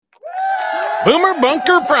Boomer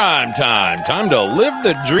Bunker Prime Time. Time to live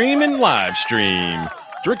the dream in live stream.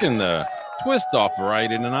 Drinking the twist off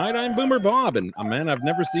variety tonight. I'm Boomer Bob, and a man I've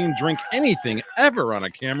never seen drink anything ever on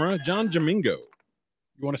a camera, John Jamingo.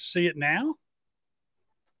 You want to see it now?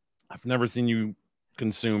 I've never seen you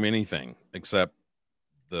consume anything except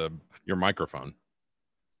your microphone.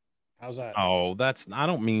 How's that? Oh, I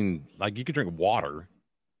don't mean like you could drink water.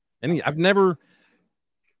 I've never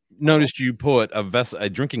noticed you put a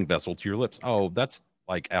drinking vessel to your lips. Oh, that's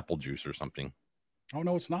like apple juice or something. Oh,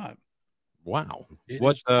 no, it's not. Wow. It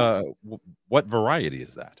What variety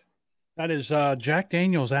is that? That is Jack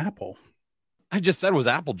Daniel's apple. I just said it was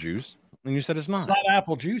apple juice, and you said it's not. It's not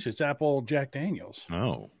apple juice. It's apple Jack Daniel's.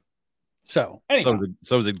 Oh. So, anyway.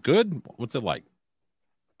 So is it good? What's it like?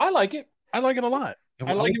 I like it. I like it a lot.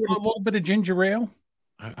 I like it with a little bit of ginger ale.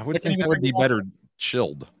 I would think that would be better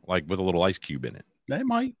chilled, like with a little ice cube in it. They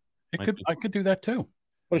might. I could do that too.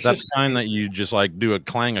 But is that the kind that you just like do a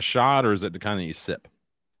clang a shot, or is it the kind that you sip?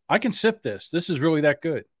 I can sip this. This is really that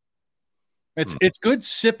good. It's good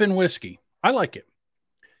sipping whiskey. I like it.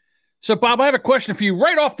 So, Bob, I have a question for you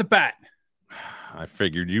right off the bat. I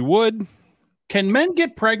figured you would. Can men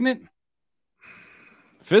get pregnant?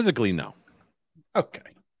 Physically, no. Okay.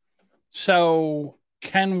 So,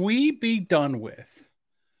 can we be done with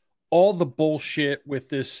all the bullshit with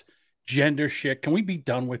this gender shit? Can we be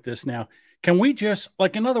done with this now? Can we just,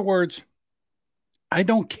 like, in other words, I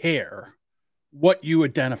don't care what you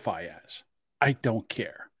identify as. I don't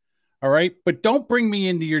care. All right. But don't bring me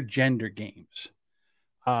into your gender games.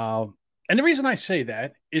 And the reason I say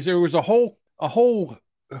that is there was a whole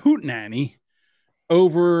hootenanny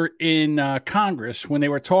over in Congress when they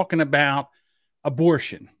were talking about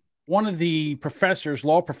abortion. One of the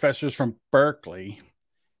law professors from Berkeley,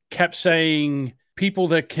 kept saying people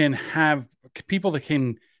that can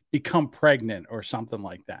become pregnant or something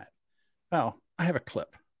like that. Well, I have a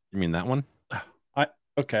clip. You mean that one?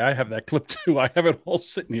 Okay, I have that clip too. I have it all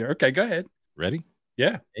sitting here. Okay, go ahead. Ready?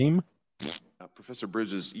 Yeah. Aim. Professor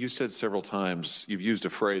Bridges, you said several times, you've used a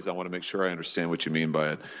phrase, I want to make sure I understand what you mean by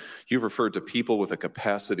it. You've referred to people with a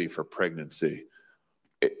capacity for pregnancy.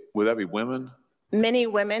 Would that be women? Many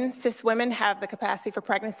women, cis women, have the capacity for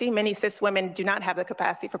pregnancy. Many cis women do not have the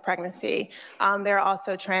capacity for pregnancy. There are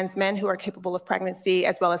also trans men who are capable of pregnancy,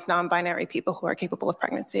 as well as non-binary people who are capable of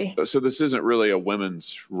pregnancy. So this isn't really a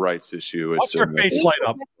women's rights issue. What's your face light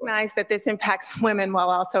up? Recognize that this impacts women while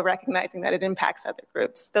also recognizing that it impacts other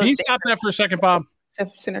groups. Can you stop that for a second, Bob?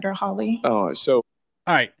 Senator Hawley. Oh, so.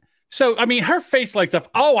 All right. So, I mean, her face lights up.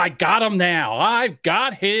 Oh, I got him now. I've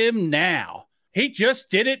got him now. He just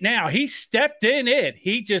did it now. He stepped in it.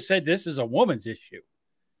 He just said this is a woman's issue.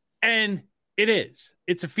 And it is.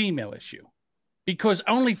 It's a female issue because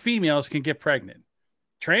only females can get pregnant.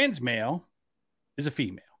 Trans male is a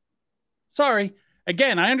female. Sorry.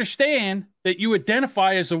 Again, I understand that you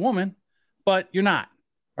identify as a woman, but you're not.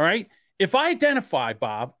 All right. If I identify,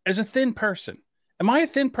 Bob, as a thin person, am I a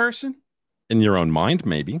thin person? In your own mind,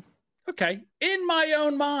 maybe. Okay. In my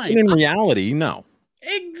own mind. And in reality, no.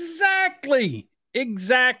 Exactly.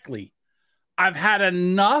 I've had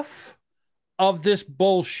enough of this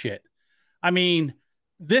bullshit. I mean,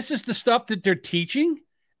 this is the stuff that they're teaching,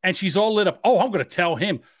 and she's all lit up. Oh, I'm going to tell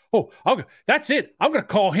him. Oh, that's it. I'm going to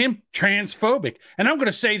call him transphobic, and I'm going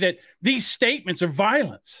to say that these statements are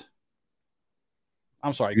violence.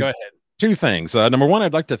 I'm sorry. Go ahead. Two things. Number one,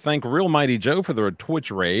 I'd like to thank Real Mighty Joe for the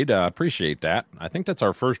Twitch raid. Appreciate that. I think that's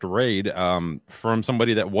our first raid from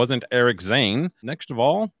somebody that wasn't Eric Zane. Next of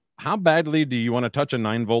all, how badly do you want to touch a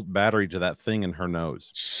 9-volt battery to that thing in her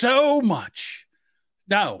nose? So much.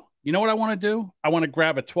 No. You know what I want to do? I want to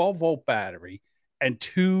grab a 12-volt battery and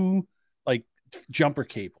 2 like jumper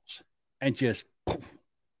cables and just put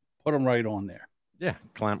them right on there. Yeah.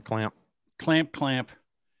 Clamp.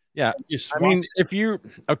 Yeah, I mean, if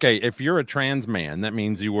you're a trans man, that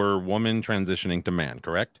means you were woman transitioning to man,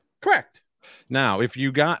 correct? Correct. Now, if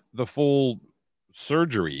you got the full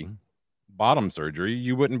surgery, bottom surgery,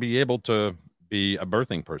 you wouldn't be able to be a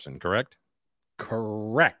birthing person, correct?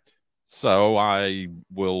 Correct. So I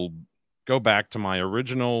will go back to my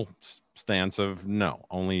original stance of no,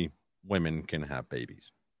 only women can have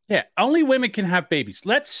babies. Yeah, only women can have babies.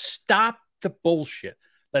 Let's stop the bullshit.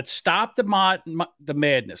 Let's stop the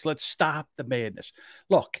madness. Let's stop the madness.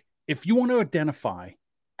 Look, if you want to identify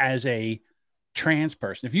as a trans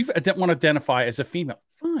person, if you want to identify as a female,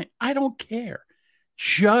 fine. I don't care.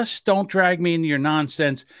 Just don't drag me into your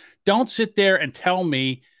nonsense. Don't sit there and tell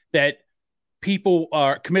me that people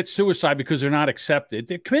commit suicide because they're not accepted.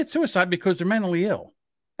 They commit suicide because they're mentally ill.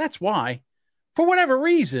 That's why, for whatever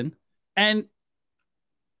reason. And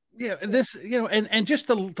Yeah, this, and just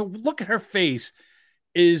to look at her face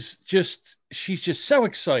is just, she's just so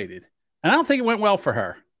excited. And I don't think it went well for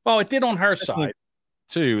her. Well, it did on her side.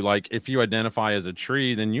 Too, like if you identify as a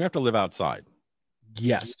tree, then you have to live outside.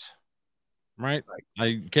 Yes. Right?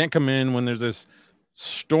 I can't come in when there's this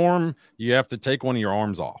storm. You have to take one of your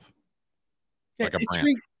arms off. Yeah, like it's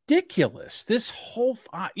ridiculous. This whole,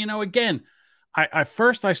 again, I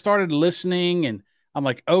first started listening and I'm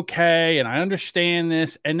like, okay, and I understand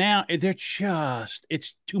this. And now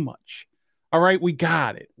it's too much. All right, we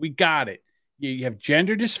got it. You have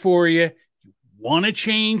gender dysphoria. You want to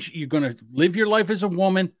change. You're going to live your life as a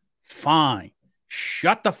woman. Fine.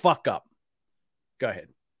 Shut the fuck up. Go ahead.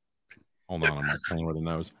 Hold on, I'm not playing with the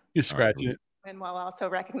nose. You're scratching it. And while also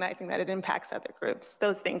recognizing that it impacts other groups.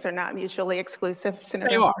 Those things are not mutually exclusive,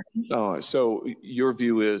 Senator. They are. Oh, so your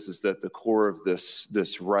view is that the core of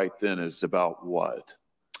this right then is about what?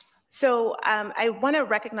 So I want to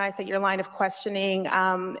recognize that your line of questioning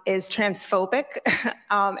is transphobic,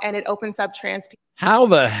 and it opens up trans people. How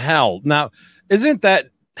the hell? Now, hasn't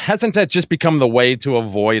that just become the way to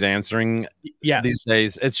avoid answering these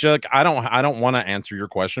days? It's just like, I don't want to answer your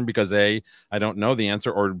question because A, I don't know the answer,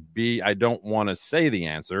 or B, I don't want to say the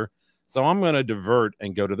answer. So I'm going to divert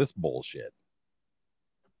and go to this bullshit.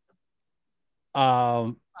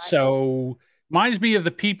 So reminds me of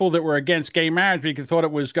the people that were against gay marriage because they thought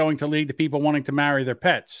it was going to lead to people wanting to marry their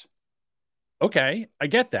pets. Okay, I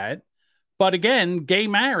get that. But again, gay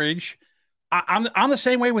marriage, I'm the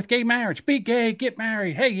same way with gay marriage. Be gay, get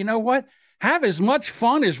married. Hey, you know what? Have as much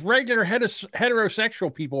fun as regular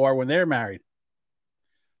heterosexual people are when they're married.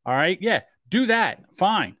 All right? Yeah, do that.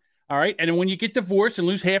 Fine. All right? And then when you get divorced and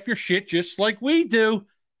lose half your shit, just like we do,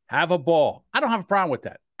 have a ball. I don't have a problem with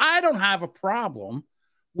that. I don't have a problem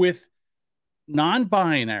with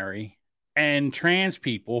non-binary and trans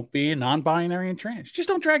people being non-binary and trans. Just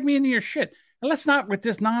don't drag me into your shit. And let's not with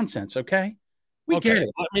this nonsense, okay? We get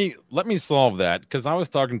it. Let me solve that, because I was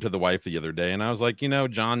talking to the wife the other day and I was like,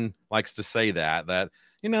 John likes to say that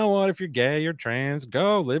you know what, if you're gay or trans,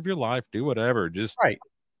 go live your life, do whatever. Just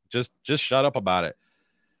shut up about it.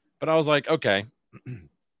 But I was like, okay,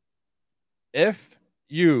 if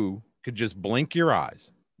you could just blink your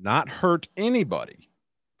eyes, not hurt anybody,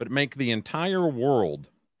 but make the entire world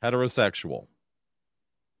heterosexual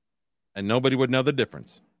and nobody would know the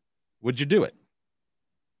difference, would you do it?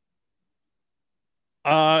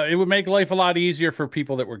 It would make life a lot easier for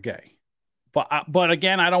people that were gay. But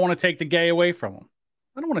again, I don't want to take the gay away from them.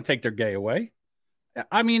 I don't want to take their gay away.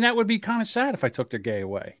 I mean, that would be kind of sad if I took their gay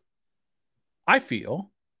away. I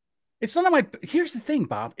feel it's none of my, here's the thing,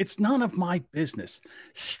 Bob, it's none of my business.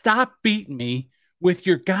 Stop beating me with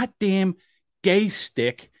your goddamn gay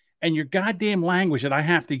stick and your goddamn language that I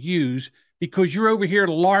have to use because you're over here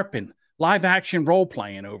LARPing, live action role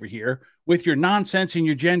playing over here with your nonsense and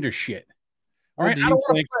your gender shit. All right, I don't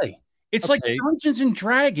want to play. It's like Dungeons and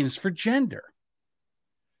Dragons for gender.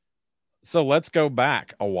 So let's go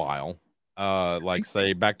back a while, like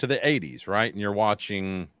say back to the 80s, right? And you're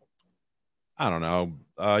watching, I don't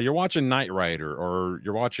know, you're watching Knight Rider or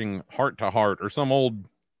you're watching Heart to Heart or some old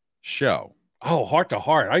show. Oh, Heart to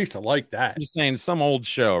Heart. I used to like that. I'm just saying some old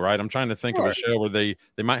show, right? I'm trying to think of a show where they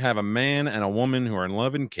might have a man and a woman who are in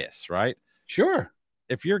love and kiss, right? Sure.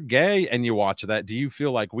 If you're gay and you watch that, do you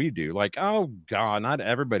feel like we do? Like, oh God, not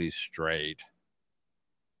everybody's straight.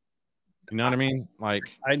 You know what I mean? Like,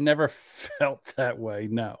 I never felt that way.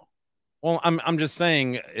 No. Well, I'm just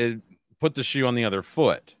saying, put the shoe on the other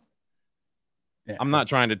foot. Yeah. I'm not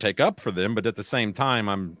trying to take up for them, but at the same time,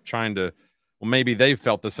 I'm trying to. Well, maybe they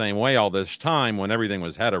felt the same way all this time when everything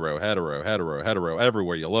was hetero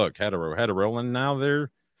everywhere you look, hetero, and now they're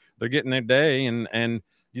getting their day, and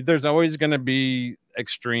there's always going to be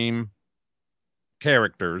extreme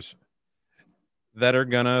characters that are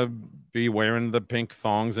going to be wearing the pink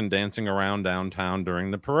thongs and dancing around downtown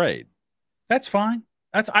during the parade. That's fine.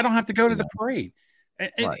 I don't have to go to the parade.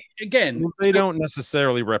 And again, well, they don't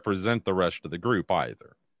necessarily represent the rest of the group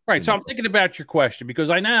either. Right. So I'm thinking about your question because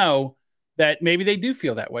I know that maybe they do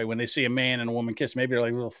feel that way when they see a man and a woman kiss. Maybe they're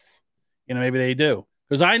like, well, maybe they do.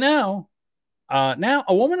 Because I know now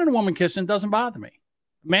a woman and a woman kissing doesn't bother me.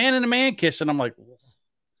 Man and a man kissing, I'm like,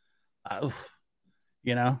 I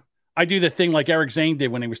do the thing like Eric Zane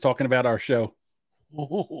did when he was talking about our show.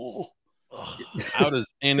 How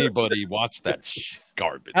does anybody watch that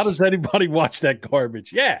garbage? How does anybody watch that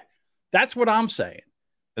garbage? Yeah, that's what I'm saying.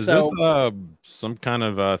 Is this some kind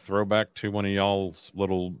of throwback to one of y'all's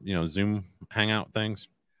little, Zoom hangout things?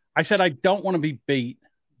 I said I don't want to be beat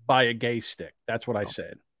by a gay stick. That's what I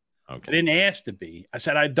said. Okay. I didn't ask to be. I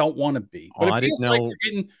said I don't want to be. But it feels like we're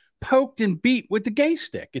getting poked and beat with the gay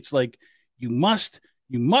stick. It's like, you must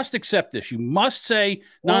accept this. You must say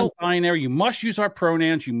non-binary. You must use our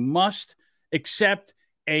pronouns. You must accept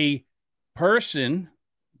a person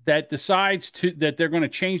that decides that they're going to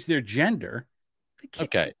change their gender.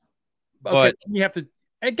 Okay. But we have to,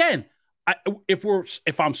 again,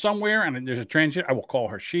 if I'm somewhere and there's a transgender, I will call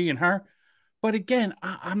her she and her. But again,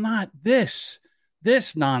 I'm not this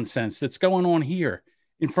nonsense that's going on here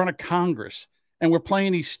in front of Congress, and we're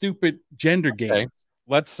playing these stupid gender games.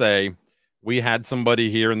 Let's say we had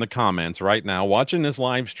somebody here in the comments right now watching this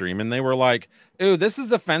live stream, and they were like, "Ooh, this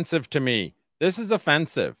is offensive to me. This is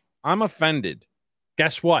offensive. I'm offended."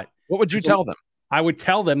 Guess what? What would you tell them? I would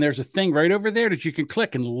tell them there's a thing right over there that you can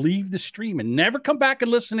click and leave the stream and never come back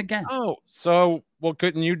and listen again. Oh, so, well,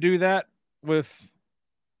 couldn't you do that with,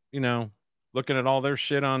 looking at all their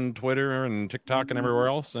shit on Twitter and TikTok and everywhere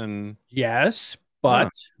else? And yes, but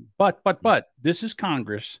this is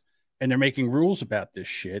Congress, and they're making rules about this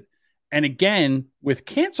shit. And again, with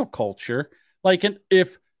cancel culture, like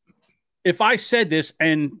if I said this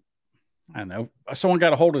and I don't know, someone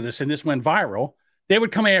got a hold of this and this went viral, they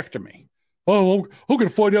would come after me. Oh, I'm going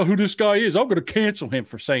to find out who this guy is. I'm going to cancel him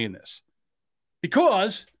for saying this.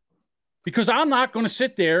 Because I'm not going to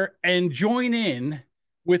sit there and join in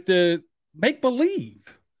with the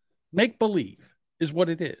make-believe. Make-believe is what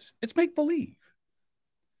it is. It's make-believe.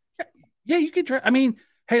 Yeah, you could.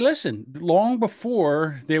 Hey, listen, long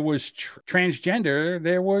before there was transgender,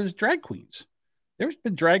 there was drag queens. There's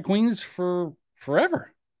been drag queens for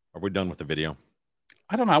forever. Are we done with the video?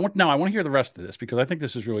 I don't know. I want to hear the rest of this because I think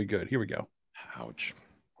this is really good. Here we go. Ouch.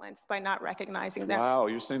 By not recognizing that. Wow,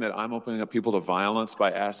 you're saying that I'm opening up people to violence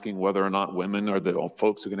by asking whether or not women are the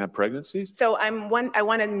folks who can have pregnancies? So I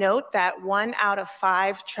want to note that 1 out of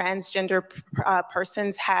 5 transgender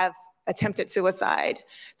persons have attempted suicide.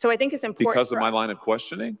 So I think it's important because of my line of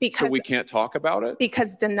questioning. So we can't talk about it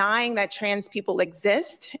because denying that trans people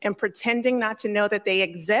exist and pretending not to know that they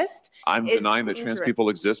exist. I'm denying that trans people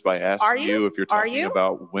exist by asking you if you're talking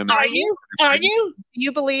about women. Are you? Do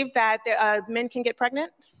you believe that men can get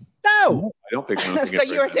pregnant? No, I don't think men can get so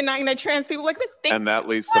you're denying that trans people exist. And that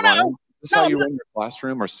leads to violence. Is this how you run your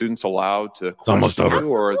classroom? Are students allowed to question you,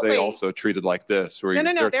 or are they also treated like this? Where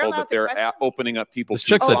no, they're told that they're opening up people to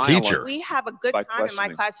chick's a teacher. We have a good time in my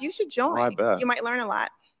class. You should join. I bet. You might learn a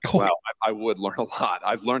lot. Well, I would learn a lot.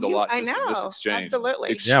 I've learned a lot just in this exchange.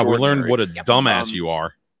 Absolutely. Yeah, we learned what a dumbass you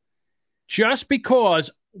are. Just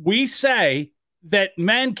because we say that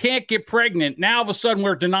men can't get pregnant, now all of a sudden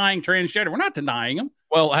we're denying transgender. We're not denying them.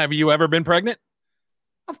 Well, have you ever been pregnant?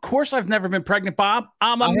 Of course I've never been pregnant, Bob.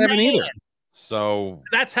 I haven't either. So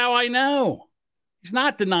that's how I know. He's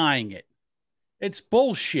not denying it. It's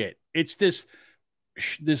bullshit. It's this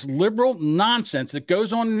liberal nonsense that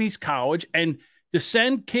goes on in these college, and to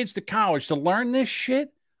send kids to college to learn this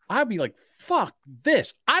shit, I'd be like, fuck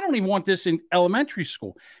this. I don't even want this in elementary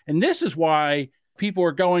school. And this is why people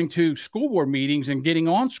are going to school board meetings and getting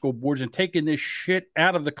on school boards and taking this shit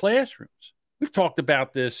out of the classrooms. We've talked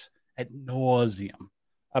about this ad nauseum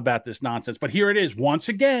about this nonsense, but here it is once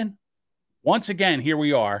again, here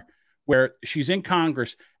we are where she's in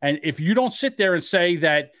Congress. And if you don't sit there and say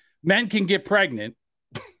that men can get pregnant,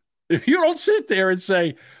 if you don't sit there and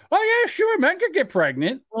say, oh, yeah, sure, men can get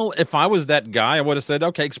pregnant. Well, if I was that guy, I would have said,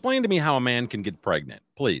 okay, explain to me how a man can get pregnant.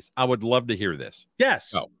 Please. I would love to hear this.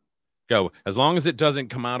 Yes. Go. As long as it doesn't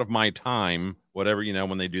come out of my time, whatever,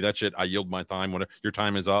 when they do that shit, I yield my time, whatever. Your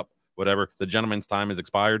time is up, whatever. The gentleman's time is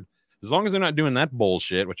expired. As long as they're not doing that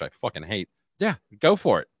bullshit, which I fucking hate. Yeah, go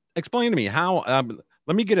for it. Explain to me how,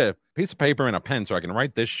 let me get a piece of paper and a pen so I can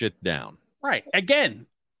write this shit down. Right. Again.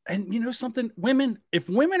 And you know something, if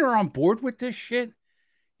women are on board with this shit,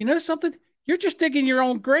 you know something, you're just digging your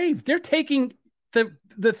own grave. They're taking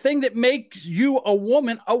the thing that makes you a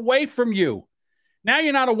woman away from you. Now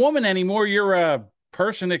you're not a woman anymore. You're a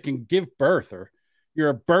person that can give birth, or you're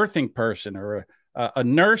a birthing person, or a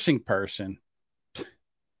nursing person.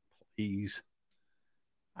 Please.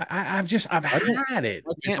 I've had it.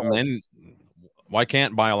 Why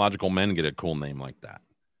can't biological men get a cool name like that?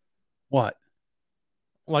 What?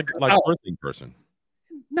 Like birthing person.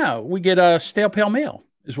 No, we get a stale pale male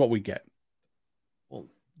is what we get. Well,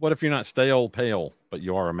 what if you're not stale pale, but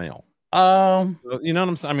you are a male? You know what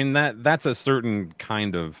I'm saying? I mean, that's a certain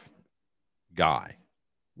kind of guy.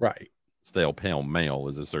 Right. Stale pale male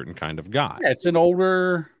is a certain kind of guy. Yeah, it's an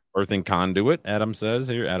older birthing conduit. Adam says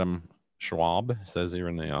here, Adam Schwab says here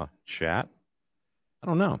in the chat. I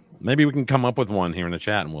don't know. Maybe we can come up with one here in the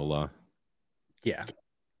chat and we'll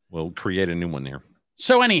create a new one here.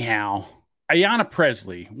 So anyhow, Ayanna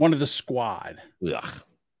Presley, one of the squad, Ugh.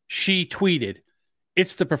 she tweeted,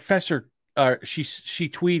 It's the professor. She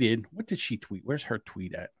tweeted. What did she tweet? Where's her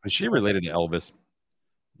tweet at? Is she related to Elvis?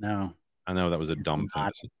 No. I know that was a dumb thing.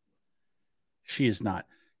 She is not.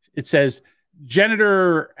 It says,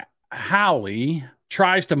 Senator Hawley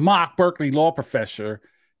tries to mock Berkeley law professor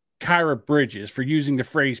Kyra Bridges for using the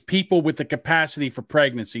phrase people with the capacity for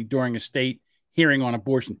pregnancy during a state hearing on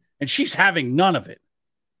abortion. And she's having none of it.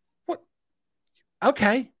 What?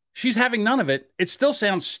 Okay. She's having none of it. It still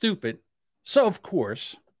sounds stupid. So, of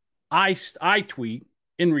course, I tweet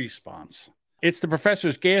in response. It's the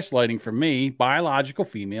professor's gaslighting for me. Biological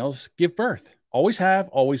females give birth. Always have,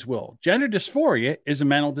 always will. Gender dysphoria is a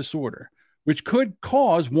mental disorder, which could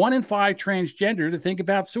cause 1 in 5 transgender to think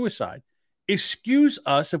about suicide. Excuse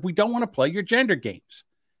us if we don't want to play your gender games.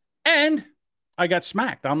 And I got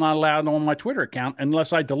smacked. I'm not allowed on my Twitter account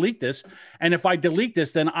unless I delete this. And if I delete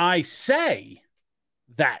this, then I say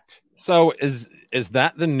that. So is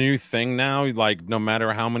that the new thing now? Like, no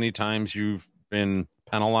matter how many times you've been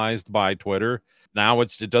penalized by Twitter, now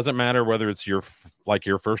it doesn't matter whether it's your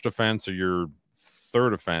first offense or your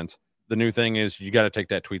third offense. The new thing is you got to take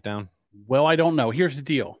that tweet down. Well, I don't know. Here's the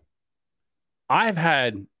deal. I've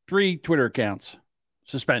had 3 Twitter accounts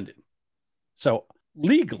suspended. So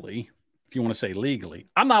legally, if you want to say legally,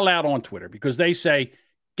 I'm not allowed on Twitter because they say,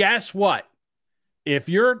 guess what? If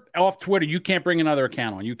you're off Twitter, you can't bring another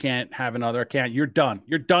account on. You can't have another account. You're done.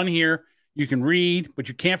 You're done here. You can read, but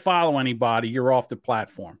you can't follow anybody. You're off the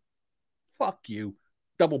platform. Fuck you.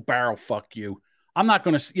 Double barrel fuck you. I'm not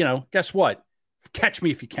going to, guess what? Catch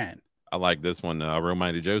me if you can. I like this one. Real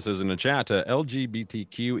Mighty Joe says in the chat,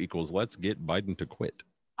 LGBTQ equals let's get Biden to quit.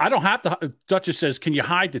 I don't have to. Duchess says, can you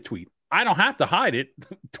hide the tweet? I don't have to hide it.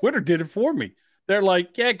 Twitter did it for me. They're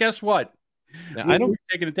like, yeah, guess what? Now, We've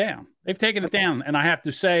taken it down. They've taken it down. And I have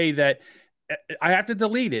to say that I have to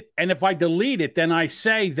delete it. And if I delete it, then I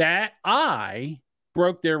say that I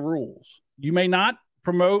broke their rules. You may not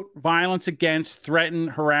promote violence against, threaten,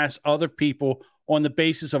 harass other people on the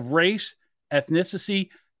basis of race, ethnicity,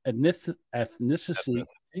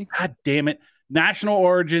 God damn it, national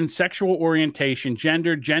origin, sexual orientation,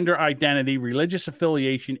 gender identity, religious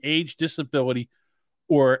affiliation, age, disability,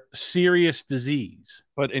 or serious disease.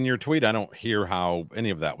 But in your tweet, I don't hear how any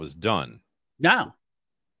of that was done. No.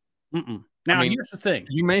 Now, here's the thing.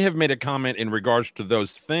 You may have made a comment in regards to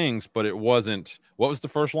those things, but it wasn't. What was the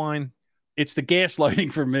first line? It's the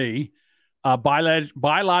gaslighting for me.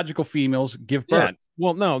 Biological females give birth. Yeah.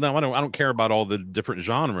 Well, no, I don't care about all the different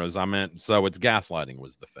genres. I meant, so it's gaslighting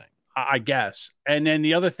was the thing. I guess. And then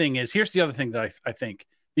the other thing is, here's the other thing that I think,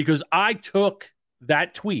 because I took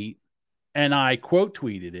that tweet and I quote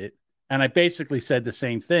tweeted it, and I basically said the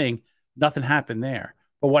same thing. Nothing happened there.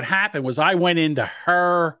 But what happened was I went into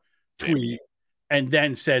her tweet and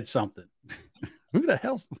then said something. Who the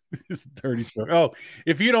hell is Dirty Smoke? Oh,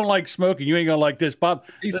 if you don't like smoking, you ain't gonna like this, Bob.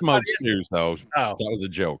 He smokes too, so that was a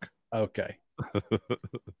joke. Okay.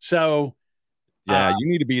 So, yeah, you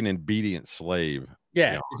need to be an obedient slave.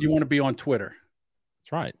 Yeah, if you want to be on Twitter.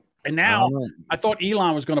 That's right. And now I thought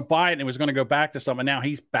Elon was going to buy it and it was going to go back to something. Now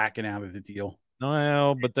he's backing out of the deal.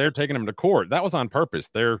 No, but they're taking him to court. That was on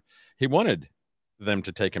purpose. He wanted them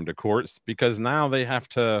to take him to court because now they have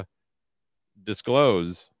to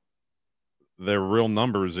disclose their real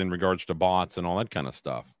numbers in regards to bots and all that kind of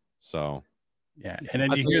stuff. So, yeah. And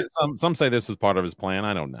then you hear some say this is part of his plan.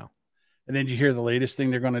 I don't know. And then you hear the latest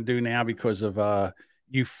thing they're going to do now because of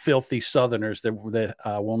you filthy Southerners that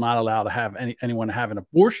will not allow to have anyone to have an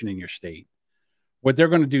abortion in your state. What they're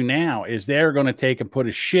going to do now is they're going to take and put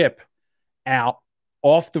a ship out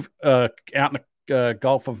off the out in the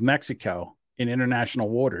Gulf of Mexico in international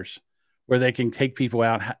waters, where they can take people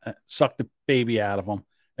out, suck the baby out of them,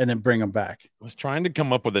 and then bring them back. I was trying to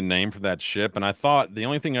come up with a name for that ship, and I thought the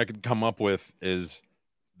only thing I could come up with is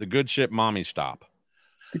the Good Ship Mommy Stop.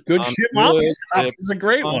 The Good Ship Mommy Stop is a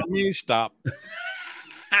great one. Mommy Stop.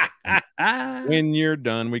 When you're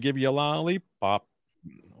done, we give you a lollipop.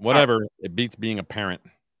 Whatever. It beats being a parent.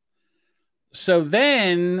 So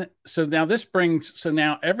now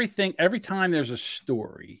every time there's a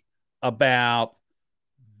story about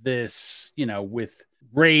this, with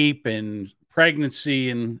rape and pregnancy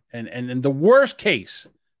and in the worst case,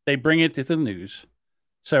 they bring it to the news.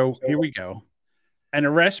 So here we go. An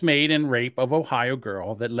arrest made in rape of Ohio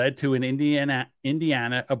girl that led to an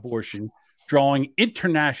Indiana abortion, drawing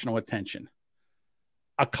international attention.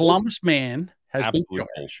 A Columbus man has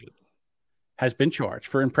been charged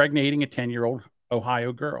for impregnating a 10-year-old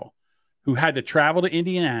Ohio girl who had to travel to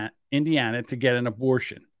Indiana to get an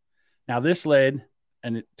abortion. Now, this led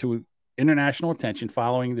to international attention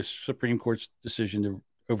following the Supreme Court's decision to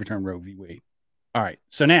overturn Roe v. Wade. All right.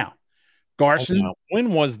 So now, Garson. Now,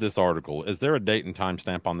 when was this article? Is there a date and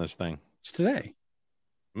timestamp on this thing? It's today.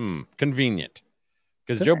 Convenient.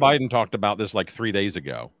 Because Joe Biden talked about this like 3 days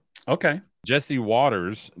ago. Okay. Jesse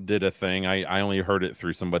Waters did a thing. I only heard it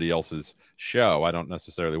through somebody else's show. I don't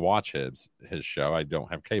necessarily watch his show. I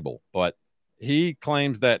don't have cable. But he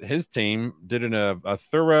claims that his team did a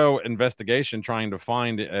thorough investigation trying to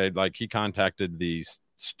find, he contacted the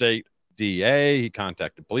state DA, he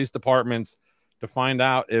contacted police departments to find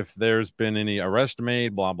out if there's been any arrest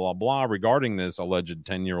made, blah, blah, blah, regarding this alleged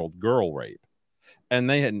 10-year-old girl rape. And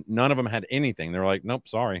none of them had anything. They're like, nope,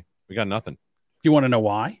 sorry, we got nothing. Do you want to know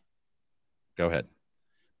why? Go ahead.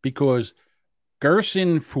 Because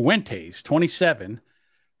Gerson Fuentes, 27,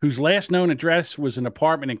 whose last known address was an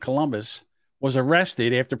apartment in Columbus, was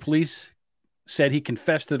arrested after police said he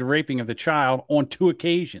confessed to the raping of the child on 2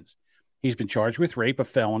 occasions. He's been charged with rape, a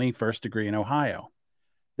felony, first degree in Ohio.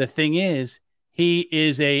 The thing is, he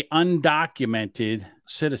is a undocumented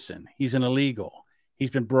citizen. He's an illegal.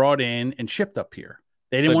 He's been brought in and shipped up here.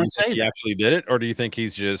 They didn't want to say he actually did it, or do you think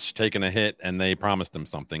he's just taking a hit and they promised him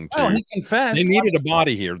something? Oh, he confessed. They needed a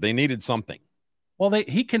body here. They needed something. Well,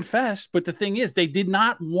 he confessed, but the thing is, they did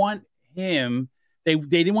not want him. They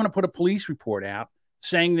didn't want to put a police report out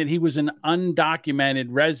saying that he was an undocumented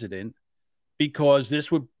resident because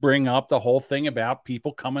this would bring up the whole thing about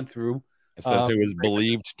people coming through. It says he was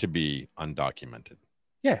believed to be undocumented.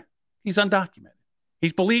 Yeah, he's undocumented.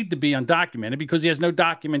 He's believed to be undocumented because he has no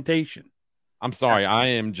documentation. I'm sorry. I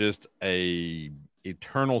am just a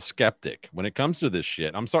eternal skeptic when it comes to this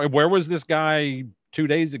shit. I'm sorry. Where was this guy 2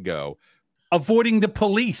 days ago? Avoiding the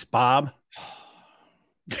police, Bob.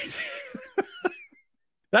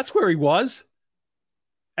 That's where he was.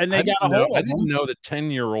 And they got a hold of him. I didn't know that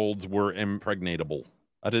 10-year-olds were impregnatable.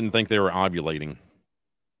 I didn't think they were ovulating.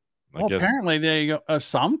 Apparently they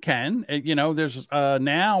some can. There's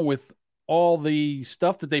now with all the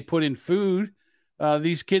stuff that they put in food,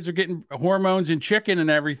 these kids are getting hormones in chicken and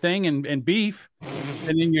everything and beef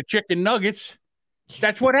and in your chicken nuggets.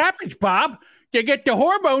 That's what happens, Bob. They get the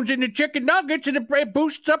hormones in the chicken nuggets and it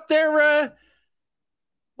boosts up their,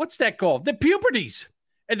 what's that called? The puberties.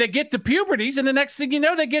 And they get the puberties and the next thing you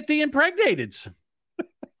know, they get the impregnateds.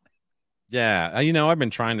 Yeah. I've been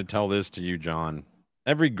trying to tell this to you, John.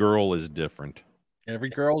 Every girl is different. Every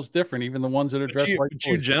girl is different, even the ones that are dressed like boys.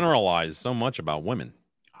 You generalize so much about women.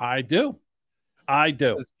 I do.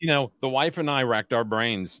 The wife and I racked our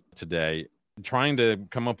brains today trying to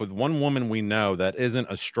come up with one woman we know that isn't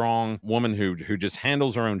a strong woman who just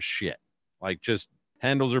handles her own shit, like just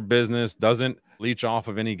handles her business, doesn't leech off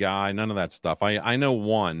of any guy, none of that stuff. I know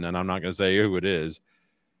one, and I'm not going to say who it is.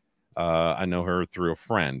 I know her through a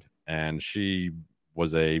friend, and she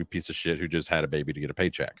was a piece of shit who just had a baby to get a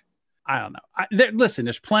paycheck. I don't know. Listen,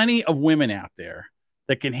 there's plenty of women out there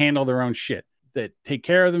that can handle their own shit, that take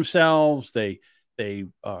care of themselves. They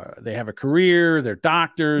have a career. They're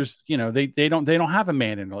doctors. They don't have a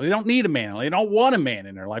man in their life. They don't need a man. They don't want a man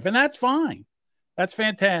in their life, and that's fine. That's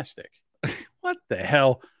fantastic. What the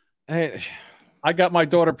hell? Hey, I got my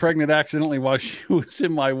daughter pregnant accidentally while she was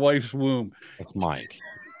in my wife's womb. That's Mike.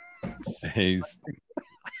 He's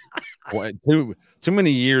too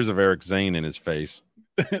many years of Eric Zane in his face.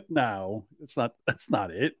 No, that's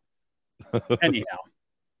not it. Anyhow.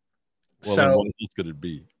 Well, then what else could it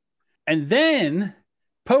be? And then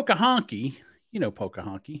Pocahontas,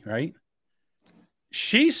 Pocahontas, right?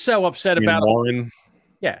 She's so upset about Warren.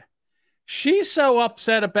 Yeah. She's so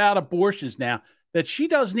upset about abortions now that she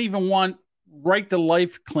doesn't even want right to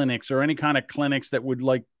life clinics or any kind of clinics that would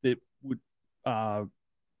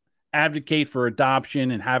advocate for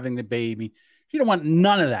adoption and having the baby. She don't want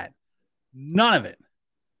none of that. None of it.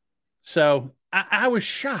 So I was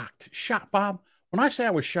shocked, Bob. When I say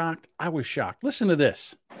I was shocked, I was shocked. Listen to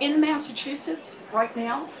this. In Massachusetts right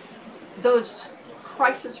now, those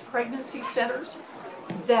crisis pregnancy centers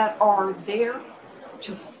that are there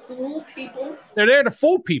to fool people. They're there to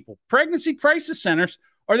fool people. Pregnancy crisis centers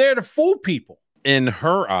are there to fool people. In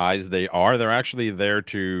her eyes, they are. They're actually there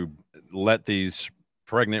to let these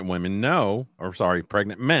pregnant women know, or sorry,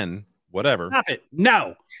 pregnant men, whatever. Stop it.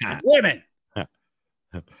 No. Women.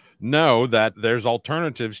 Know that there's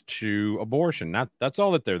alternatives to abortion. That's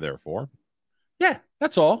all that they're there for. Yeah,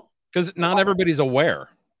 that's all. Because not everybody's aware.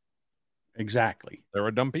 Exactly. There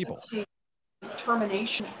are dumb people.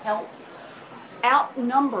 Termination help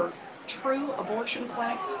outnumber true abortion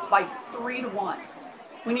clinics by 3 to 1.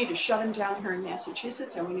 We need to shut them down here in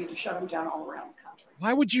Massachusetts, and we need to shut them down all around the country.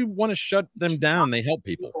 Why would you want to shut them down? They help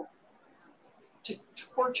people. To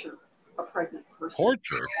torture a pregnant person.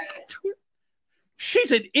 Torture?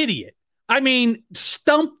 She's an idiot. I mean,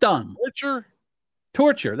 stump dumb. Torture?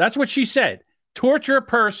 Torture. That's what she said. Torture a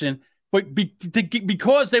person, but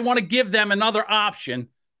because they want to give them another option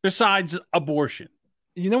besides abortion.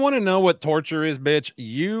 You don't want to know what torture is, bitch?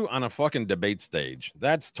 You on a fucking debate stage.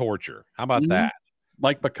 That's torture. How about that?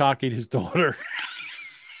 Mike Bukaki, his daughter.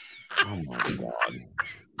 Oh my God.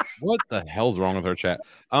 What the hell's wrong with our chat?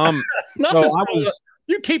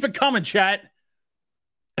 You keep it coming, chat.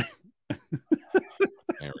 Eric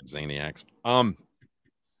Zaniacs.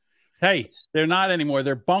 Hey, they're not anymore.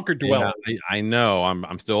 They're bunker dwellers. Yeah, I know.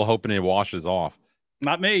 I'm still hoping it washes off.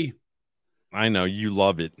 Not me. I know you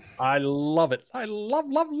love it. I love it. I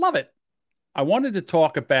love it. I wanted to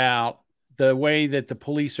talk about the way that the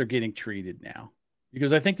police are getting treated now,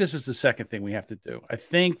 because I think this is the second thing we have to do. I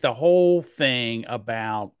think the whole thing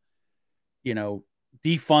about,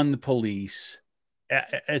 defund the police,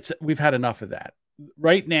 we've had enough of that.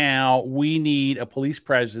 Right now, we need a police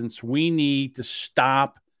presence. We need to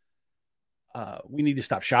stop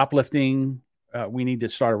shoplifting. We need to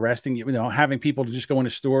start arresting, having people to just go in a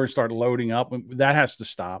store and start loading up. That has to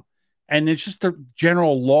stop. And it's just the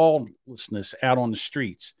general lawlessness out on the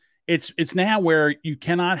streets. It's now where you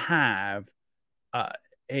cannot have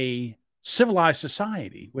a civilized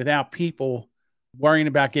society without people worrying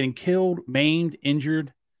about getting killed, maimed,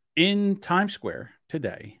 injured. In Times Square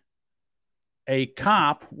today, a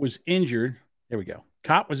cop was injured. There we go.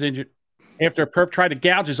 Cop was injured after a perp tried to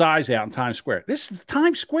gouge his eyes out in Times Square. This is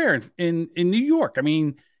Times Square in New York. I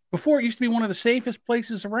mean, before it used to be one of the safest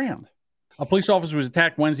places around. A police officer was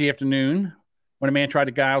attacked Wednesday afternoon when a man tried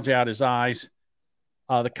to gouge out his eyes.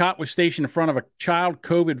 The cop was stationed in front of a child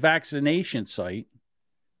COVID vaccination site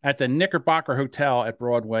at the Knickerbocker Hotel at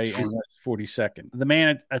Broadway and West 42nd. The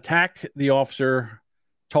man attacked the officer,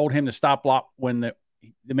 told him to stop when the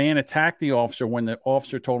man attacked the officer when the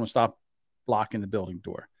officer told him to stop blocking the building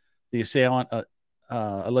door. The assailant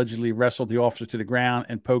allegedly wrestled the officer to the ground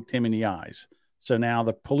and poked him in the eyes. So now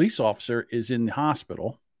the police officer is in the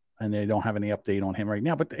hospital, and they don't have any update on him right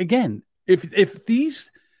now. But again, if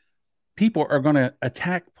these people are going to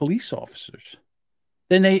attack police officers,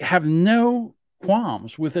 then they have no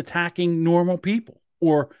qualms with attacking normal people,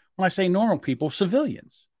 or when I say normal people,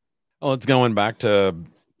 civilians. Well, it's going back to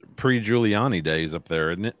pre-Giuliani days up there,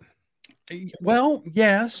 isn't it? Well,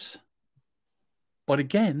 yes. But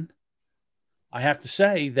again, I have to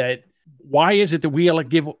say that why is it that we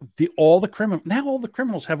give all the criminals, now all the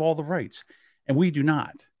criminals have all the rights and we do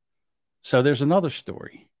not? So there's another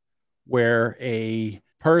story where a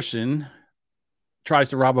person tries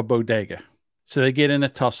to rob a bodega. So they get in a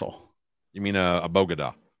tussle. You mean a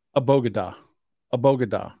Bogota? A Bogota.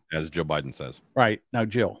 As Joe Biden says. Right. Now,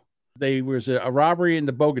 Jill, there was a robbery in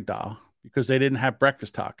the Bogota because they didn't have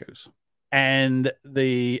breakfast tacos. And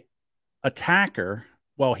the attacker,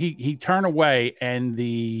 well, he turned away, and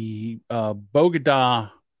the Bogota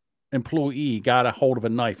employee got a hold of a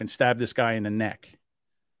knife and stabbed this guy in the neck.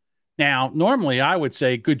 Now, normally I would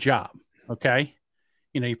say, good job. Okay.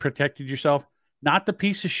 You protected yourself. Not the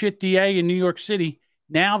piece of shit DA in New York City.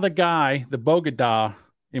 Now the guy, the Bogota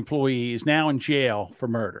employee, is now in jail for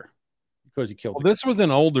murder because he killed. Well, this was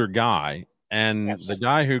an older guy, and yes, the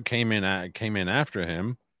guy who came in after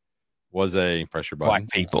him was a pressure button. Black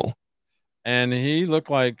people. And he looked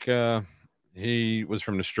like he was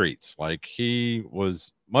from the streets. Like he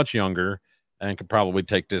was much younger and could probably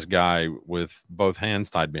take this guy with both hands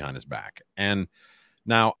tied behind his back. And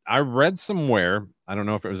now I read somewhere, I don't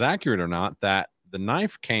know if it was accurate or not, that the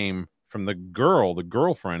knife came from the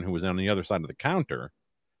girlfriend who was on the other side of the counter,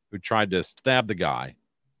 who tried to stab the guy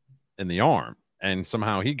in the arm. And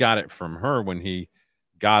somehow he got it from her when he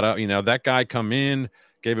got up. That guy come in,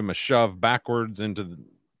 gave him a shove backwards into the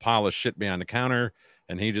pile of shit behind the counter,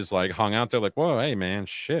 and he just like hung out there like, whoa, hey man,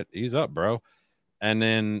 shit, ease up, bro. And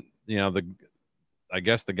then I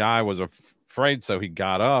guess the guy was afraid, so he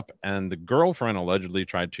got up, and the girlfriend allegedly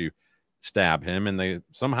tried to stab him, and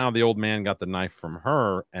somehow the old man got the knife from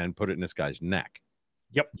her and put it in this guy's neck.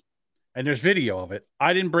 Yep. And there's video of it.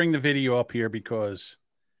 I didn't bring the video up here because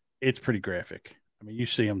it's pretty graphic. I mean, you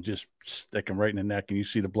see him just stick him right in the neck, and you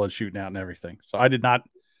see the blood shooting out and everything. So I did not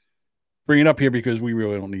bring it up here because we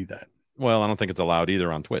really don't need that. Well, I don't think it's allowed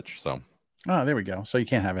either on Twitch. So, there we go. So you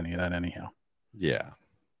can't have any of that anyhow. Yeah.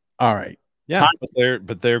 All right. Yeah,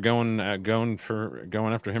 but they're going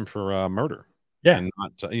after him for murder. Yeah. And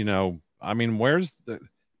not, I mean,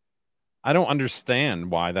 I don't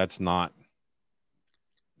understand why that's not.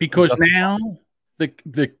 Because now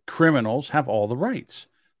the criminals have all the rights.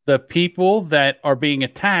 The people that are being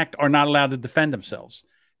attacked are not allowed to defend themselves.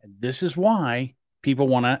 And this is why people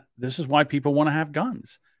want to have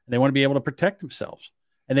guns. And they want to be able to protect themselves.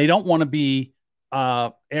 And they don't want to be,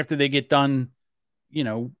 after they get done,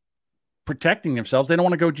 protecting themselves. They don't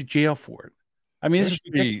want to go to jail for it. I mean, this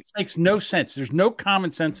makes no sense. There's no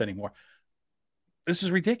common sense anymore. This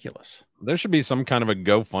is ridiculous. There should be some kind of a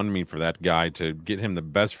GoFundMe for that guy to get him the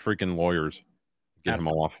best freaking lawyers. Get him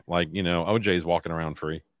off. Like, OJ's walking around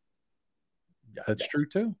free. Yeah, that's true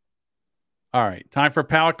too. All right. Time for a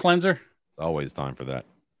palate cleanser. It's always time for that.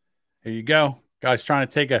 Here you go. Guys trying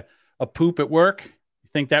to take a poop at work. You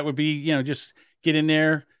think that would be, just get in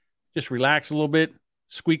there, just relax a little bit,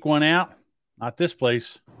 squeak one out? Not this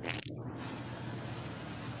place.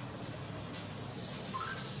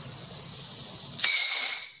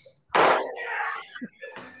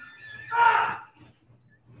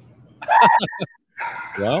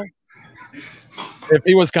 Well, if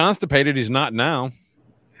he was constipated, he's not now.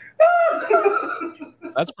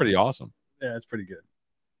 That's pretty awesome. Yeah, that's pretty good.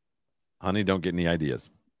 Honey, don't get any ideas.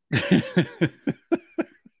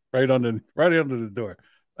 Right under the door.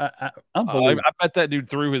 I bet that dude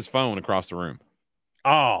threw his phone across the room.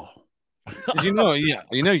 Oh, you got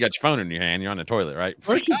your phone in your hand. You're on the toilet, right? Of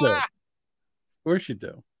course you do. Of course you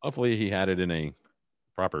do. Hopefully, he had it in a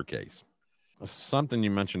proper case. Something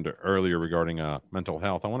you mentioned earlier regarding mental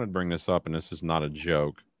health. I wanted to bring this up, and this is not a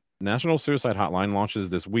joke. National Suicide Hotline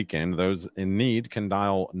launches this weekend. Those in need can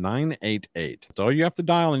dial 988. That's all you have to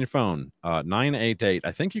dial on your phone, 988.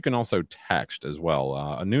 I think you can also text as well.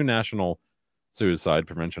 A new national suicide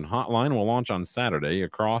prevention hotline will launch on Saturday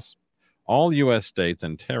across all U.S. states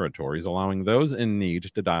and territories, allowing those in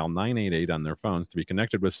need to dial 988 on their phones to be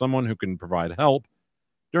connected with someone who can provide help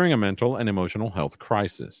during a mental and emotional health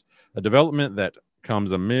crisis. A development that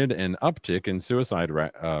comes amid an uptick in suicide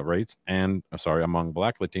rates among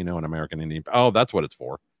Black, Latino, and American Indian. Oh, that's what it's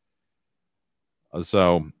for.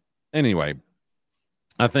 So anyway,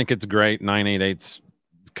 I think it's great. 988's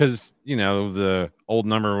because, the old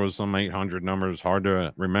number was some 800 number. It's hard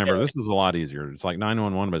to remember. Yeah. This is a lot easier. It's like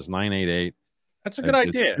 911, but it's 988. That's a good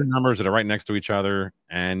idea. Two numbers that are right next to each other.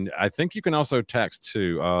 And I think you can also text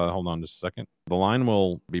too. Hold on just a second. The line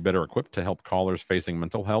will be better equipped to help callers facing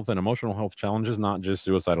mental health and emotional health challenges, not just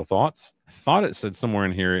suicidal thoughts. I thought it said somewhere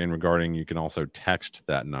in here regarding you can also text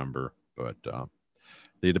that number, but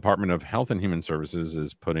the Department of Health and Human Services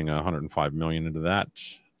is putting $105 million into that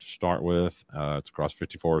to start with. It's across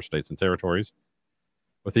 54 states and territories,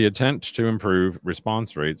 with the intent to improve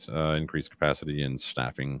response rates, increase capacity and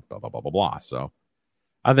staffing, blah, blah, blah, blah, blah. So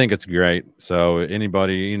I think it's great. So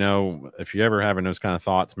anybody, if you're ever having those kind of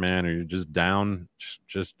thoughts, man, or you're just down,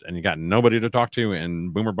 and you got nobody to talk to,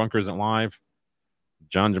 and Boomer Bunker isn't live,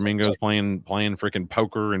 John Domingo's playing freaking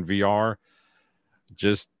poker and VR,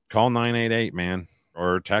 just call 988, man,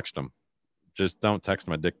 or text them. Just don't text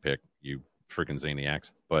them a dick pic, you freaking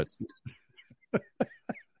zaniacs. But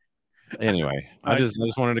anyway, I just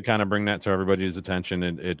wanted to kind of bring that to everybody's attention.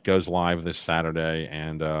 It goes live this Saturday,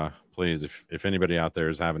 and please, if anybody out there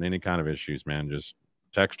is having any kind of issues, man, just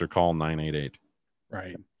text or call 988.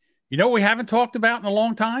 Right. You know what we haven't talked about in a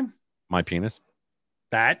long time? My penis.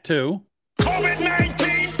 That too.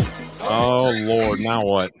 COVID-19. Oh Lord, now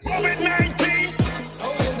what? COVID-19.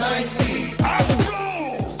 COVID-19.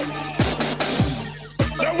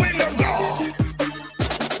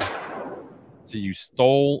 So you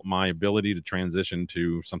stole my ability to transition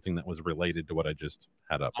to something that was related to what I just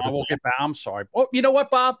had up. I will get back. I'm sorry. Oh, you know what,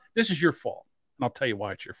 Bob? This is your fault. And I'll tell you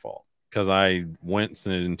why it's your fault. Because I went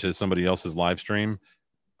into somebody else's live stream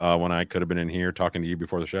when I could have been in here talking to you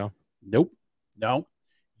before the show. Nope. No.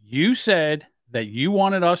 You said that you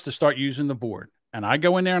wanted us to start using the board. And I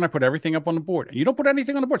go in there and I put everything up on the board. And you don't put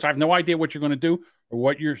anything on the board. So I have no idea what you're going to do or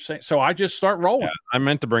what you're saying. So I just start rolling. Yeah, I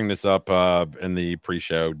meant to bring this up in the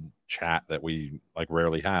pre-show chat that we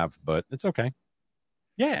rarely have, but it's okay.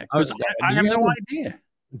 Yeah, because I have no idea.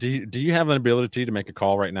 Do you have an ability to make a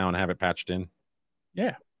call right now and have it patched in?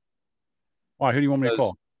 Yeah. Why? Who do you want me to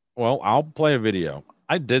call? Well, I'll play a video.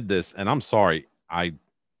 I did this, and I'm sorry. I'll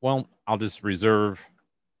just reserve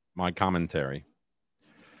my commentary.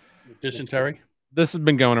 Dysentery? This has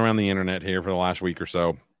been going around the internet here for the last week or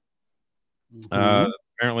so. Mm-hmm.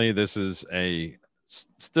 Apparently, this is a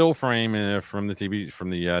still frame from the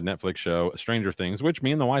Netflix show Stranger Things, which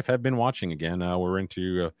me and the wife have been watching again. We're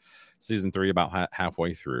into season 3, about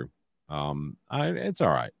halfway through. It's all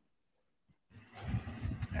right.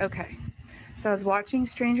 Okay, so I was watching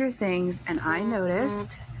Stranger Things and I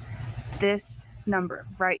noticed this number,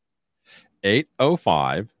 right?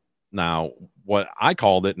 805. Now, what I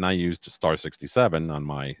called it, and I used star 67 on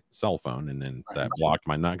my cell phone, and then that blocked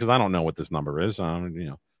my number because I don't know what this number is.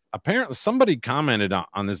 Apparently somebody commented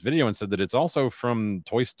on this video and said that it's also from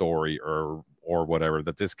Toy Story or whatever,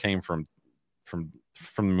 that this came from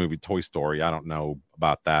the movie Toy Story. I don't know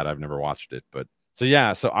about that. I've never watched it, but So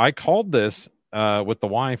yeah, so I called this with the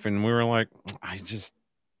wife, and we were like, I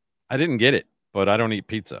didn't get it, but I don't eat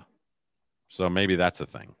pizza, so maybe that's a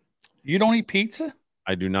thing. You don't eat pizza?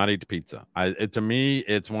 I do not eat pizza. To me,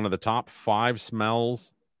 it's one of the top 5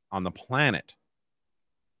 smells on the planet,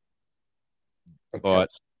 but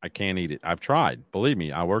I can't eat it. I've tried. Believe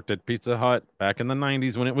me, I worked at Pizza Hut back in the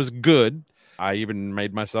 90s when it was good. I even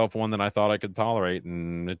made myself one that I thought I could tolerate,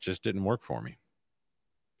 and it just didn't work for me.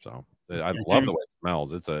 So I love the way it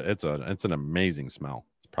smells. It's an amazing smell.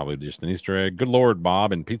 It's probably just an Easter egg. Good Lord,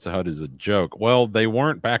 Bob, and Pizza Hut is a joke. Well, they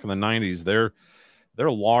weren't back in the 90s. Their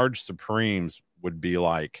large Supremes would be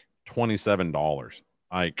like $27.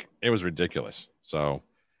 Like, it was ridiculous. So,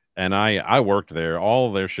 and I worked there. All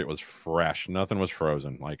of their shit was fresh. Nothing was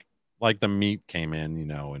frozen. Like the meat came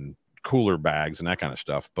in, in cooler bags and that kind of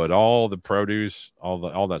stuff. But all the produce,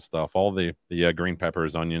 all that stuff, all the green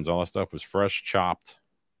peppers, onions, all that stuff was fresh, chopped.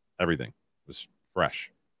 Everything was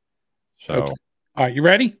fresh. So, all right, you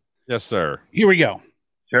ready? Yes, sir. Here we go.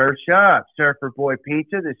 Surf Shop, Surfer Boy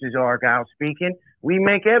Pizza. This is Argyle speaking. We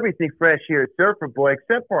make everything fresh here at Surfer Boy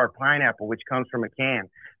except for our pineapple, which comes from a can.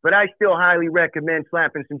 But I still highly recommend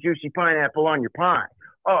slapping some juicy pineapple on your pie.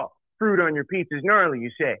 Oh, fruit on your pizza's gnarly,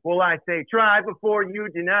 you say. Well, I say try before you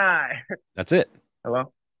deny. That's it.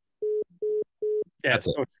 Hello? Yeah,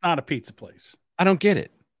 so it's not a pizza place. I don't get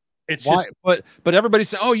it. It's why? just, but everybody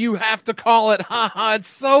said, "Oh, you have to call it." Ha ha! It's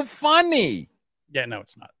so funny. Yeah, no,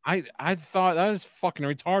 it's not. I thought that was fucking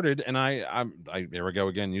retarded, and I here we go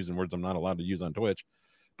again using words I'm not allowed to use on Twitch,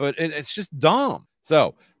 but it's just dumb.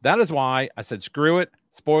 So that is why I said screw it.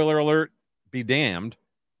 Spoiler alert. Be damned.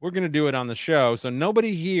 We're gonna do it on the show, so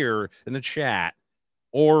nobody here in the chat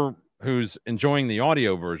or who's enjoying the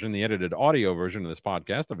audio version, the edited audio version of this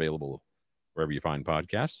podcast, available wherever you find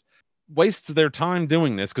podcasts, wastes their time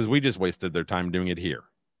doing this because we just wasted their time doing it here.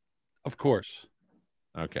 Of course.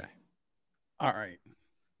 Okay. All right.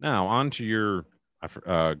 Now on to your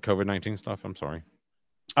COVID-19 stuff. I'm sorry.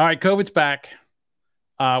 All right, COVID's back.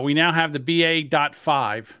 We now have the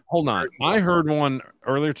BA.5. Hold on. I heard one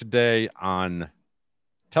earlier today on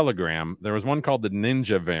Telegram. There was one called the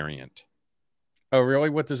Ninja variant. Oh, really?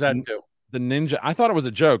 What does that do? The Ninja. I thought it was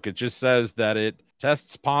a joke. It just says that it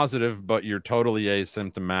tests positive, but you're totally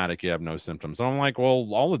asymptomatic. You have no symptoms. So I'm like, well,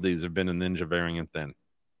 all of these have been a Ninja variant then.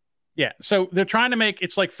 Yeah. So they're trying to make,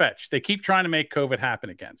 it's like Fetch. They keep trying to make COVID happen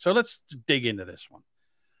again. So let's dig into this one.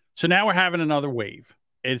 So now we're having another wave.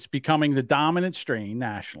 It's becoming the dominant strain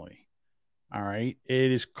nationally. All right.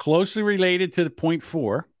 It is closely related to the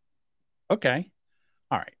 0.4. Okay.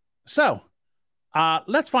 All right. So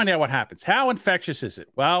let's find out what happens. How infectious is it?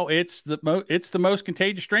 Well, it's the most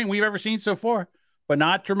contagious strain we've ever seen so far, but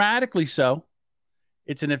not dramatically so.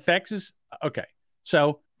 It's an infectious. Okay.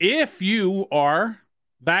 So if you are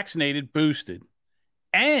vaccinated, boosted,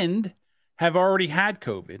 and have already had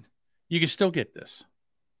COVID, you can still get this,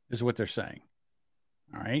 is what they're saying.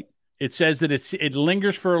 All right. It says that it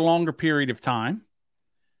lingers for a longer period of time,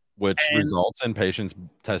 which results in patients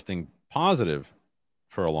testing positive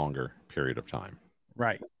for a longer period of time.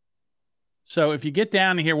 Right. So if you get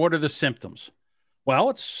down to here, what are the symptoms?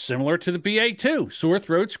 Well, it's similar to the BA2: sore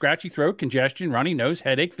throat, scratchy throat, congestion, runny nose,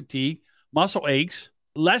 headache, fatigue, muscle aches,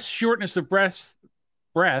 less shortness of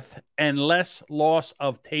breath, and less loss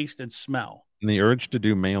of taste and smell. And the urge to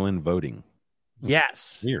do mail-in voting.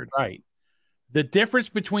 Yes. Weird. Right. The difference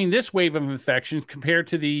between this wave of infections compared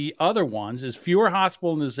to the other ones is fewer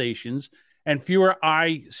hospitalizations and fewer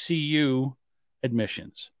ICU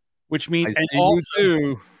admissions, which means and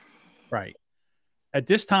also, right. At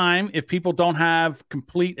this time, if people don't have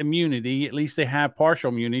complete immunity, at least they have partial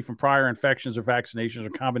immunity from prior infections or vaccinations or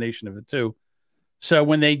combination of the two. So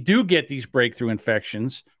when they do get these breakthrough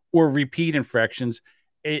infections or repeat infections,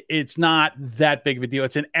 it's not that big of a deal.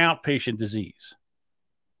 It's an outpatient disease.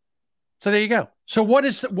 So there you go. So what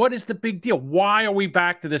is the big deal? Why are we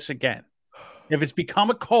back to this again? If it's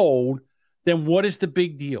become a cold, then what is the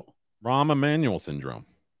big deal? Rahm Emanuel syndrome.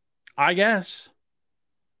 I guess.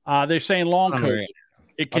 They're saying long COVID.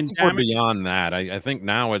 It can damage. Beyond that. I think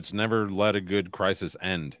now it's never let a good crisis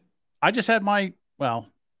end. I just had I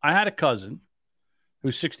had a cousin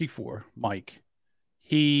who's 64, Mike.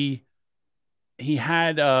 He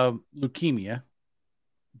had leukemia,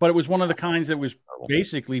 but it was one of the kinds that was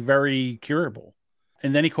basically very curable.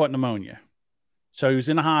 And then he caught pneumonia. So he was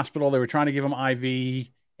in the hospital. They were trying to give him IV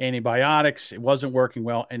antibiotics. It wasn't working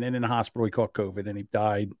well. And then in the hospital, he caught COVID and he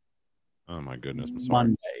died. Oh, my goodness.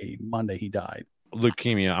 Monday, he died.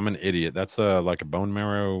 Leukemia. I'm an idiot. That's like a bone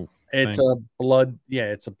marrow thing. It's a blood.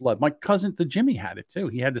 Yeah, it's a blood. My cousin, the Jimmy, had it too.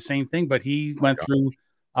 He had the same thing, but he went through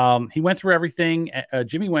He went through everything.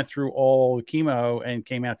 Jimmy went through all the chemo and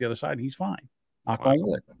came out the other side. He's fine. Knock on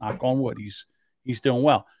wood. Knock on wood. He's doing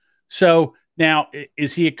well. So now,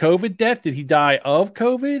 is he a COVID death? Did he die of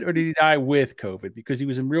COVID or did he die with COVID? Because he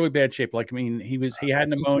was in really bad shape. Like, I mean, he had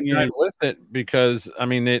pneumonia. I with it because I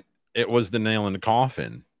mean it was the nail in the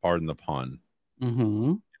coffin. Pardon the pun.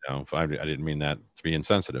 Mm-hmm. You know, I didn't mean that to be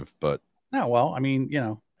insensitive, but no. Well, I mean, you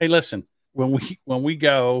know, hey, listen, when we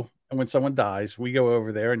go and when someone dies, we go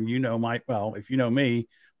over there, and if you know me,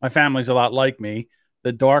 my family's a lot like me.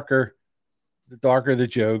 The darker the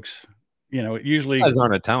jokes, you know, usually. You guys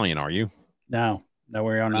aren't Italian, are you? No, we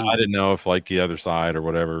are not. I didn't know if like the other side or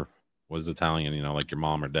whatever was Italian, you know, like your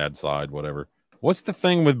mom or dad's side, whatever. What's the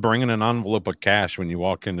thing with bringing an envelope of cash when you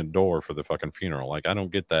walk in the door for the fucking funeral? Like, I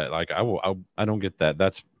don't get that. Like, I don't get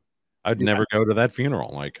that. I'd never go to that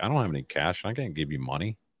funeral. Like, I don't have any cash. I can't give you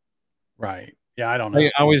money. Right. Yeah, I don't know. I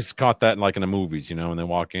always caught that like in the movies, you know, when they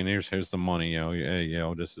walk in, here's some money, you know, hey, you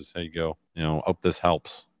know, this is how you go, you know, hope this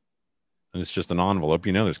helps. And it's just an envelope,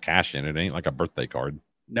 you know, there's cash in it. It ain't like a birthday card.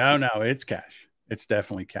 No, it's cash. It's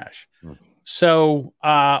definitely cash. So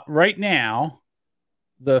right now,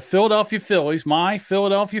 the Philadelphia Phillies, my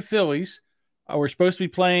Philadelphia Phillies, were supposed to be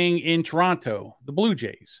playing in Toronto, the Blue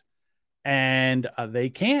Jays. And they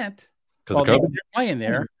can't because they're playing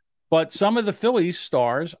there. But some of the Phillies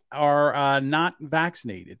stars are not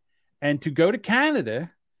vaccinated. And to go to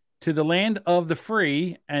Canada, to the land of the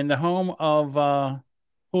free and the home of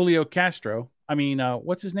Julio Castro. I mean,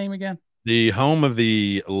 what's his name again? The home of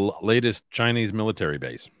the latest Chinese military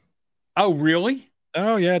base. Oh, really?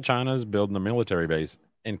 Oh, yeah. China's building a military base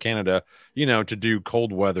in Canada, you know, to do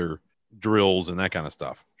cold weather drills and that kind of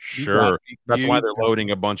stuff. Sure. That's why they're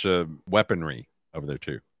loading a bunch of weaponry over there,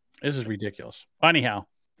 too. This is ridiculous. Anyhow,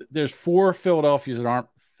 there's 4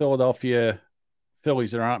 Philadelphia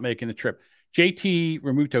Phillies that aren't making the trip. JT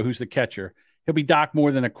Realmuto, who's the catcher, he'll be docked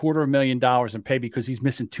more than $250,000 in pay because he's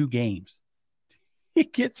missing 2 games. He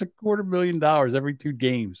gets $250,000 every 2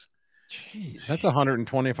 games. Jeez, that's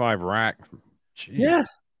 125 rack. Jeez.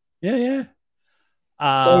 Yeah.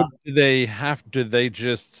 So do they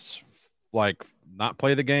just like not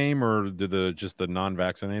play the game, or do the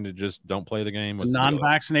non-vaccinated just don't play the game?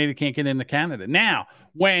 Non-vaccinated can't get into Canada. Now,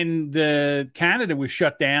 when the Canada was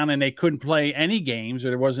shut down and they couldn't play any games, or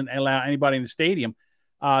there wasn't allowed anybody in the stadium,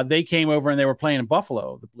 they came over and they were playing in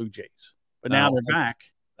Buffalo, the Blue Jays. But now they're back.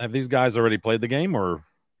 Have these guys already played the game, or?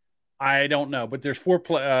 I don't know, but there's 4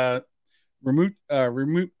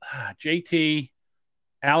 JT,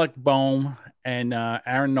 Alec Boehm, and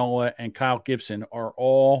Aaron Nola and Kyle Gibson are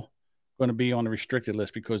all going to be on the restricted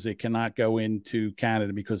list because they cannot go into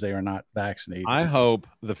Canada because they are not vaccinated. I hope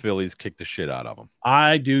the Phillies kick the shit out of them.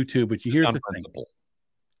 I do too, but here's the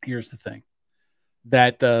thing.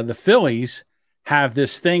 That the Phillies have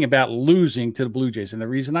this thing about losing to the Blue Jays. And the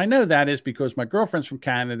reason I know that is because my girlfriend's from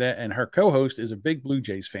Canada and her co-host is a big Blue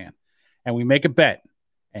Jays fan. And we make a bet.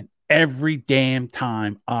 And every damn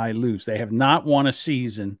time I lose, they have not won a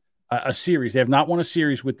series. They have not won a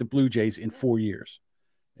series with the Blue Jays in 4 years.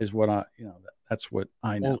 Is what that's what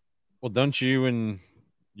I know. Well, don't you and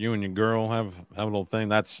your girl have a little thing?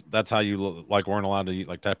 That's how you weren't allowed to eat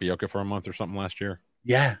like tapioca for a month or something last year.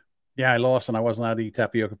 Yeah, I lost and I wasn't allowed to eat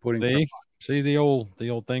tapioca pudding. See, the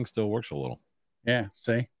old thing still works a little. Yeah,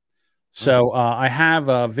 see. So I have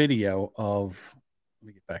a video of. Let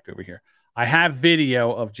me get back over here. I have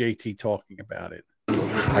video of JT talking about it.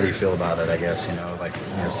 How do you feel about it? I guess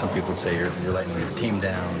some people would say you're letting your team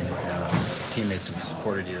down. Teammates have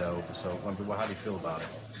supported you though. So, how do you feel about it?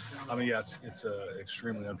 I mean, yeah, it's an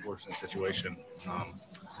extremely unfortunate situation.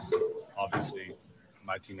 Obviously,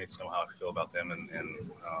 my teammates know how I feel about them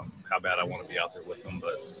and how bad I want to be out there with them.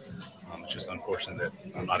 But it's just unfortunate that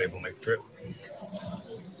I'm not able to make the trip.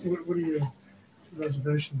 What are your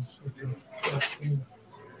reservations with the team?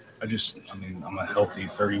 I'm a healthy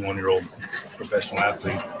 31-year-old professional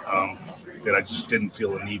athlete that I just didn't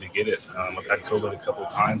feel a need to get it. I've had COVID a couple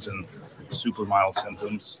of times and super mild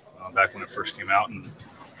symptoms back when it first came out. And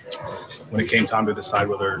when it came time to decide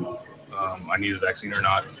whether I needed a vaccine or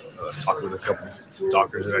not, talked with a couple of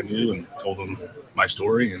doctors that I knew and told them my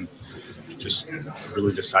story and just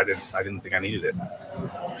really decided I didn't think I needed it.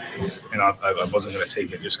 And I wasn't going to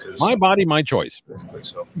take it just because. My body, my choice.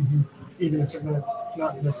 So. Even if they're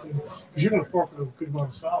not missing, because you're going to forfeit a good amount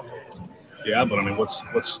of salary. Yeah, but I mean, what's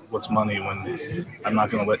money when I'm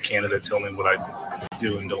not going to let Canada tell me what I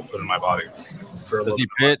do and don't put in my body? Does he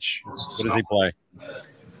pitch? What does he play?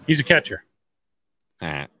 He's a catcher.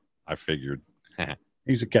 I figured.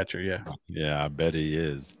 He's a catcher, yeah. Yeah, I bet he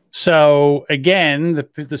is. So again,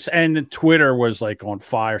 the Twitter was like on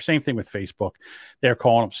fire. Same thing with Facebook. They're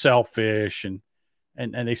calling him selfish, and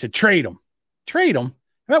they said trade him. How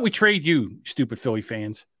about we trade you, stupid Philly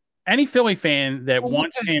fans? Any Philly fan that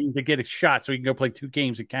wants him to get a shot so he can go play 2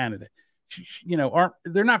 games in Canada,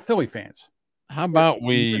 they're not Philly fans. How about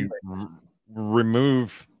we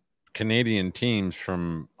remove Canadian teams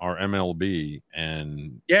from our MLB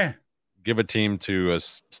and give a team to a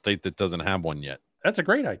state that doesn't have one yet? That's a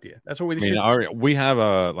great idea. That's what we should. We have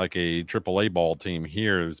a AAA ball team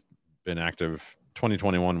here who's been active.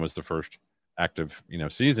 2021 was the first active,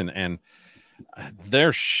 season, and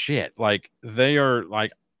they're shit. Like they are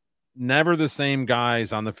like never the same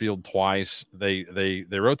guys on the field twice. They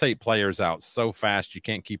rotate players out so fast you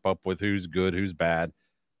can't keep up with who's good, who's bad.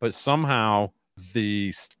 But somehow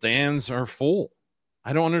the stands are full.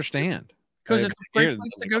 I don't understand. Because it's a great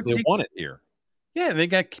place to go. They want it here. Yeah, they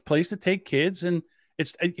got a place to take kids, and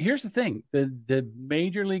here's the thing: the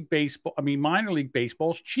Major League Baseball, minor league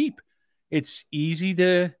baseball is cheap. It's easy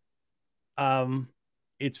to,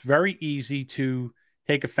 it's very easy to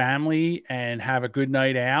take a family and have a good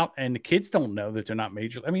night out, and the kids don't know that they're not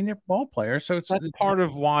major. They're ball players, so that's part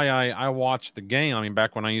of why I watch the game.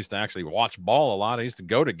 Back when I used to actually watch ball a lot, I used to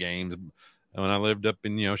go to games when I lived up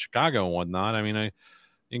in Chicago and whatnot. You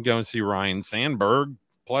can go and see Ryan Sandberg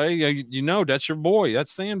play. That's your boy.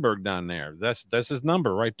 That's Sandberg down there. That's his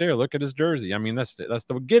number right there. Look at his jersey. That's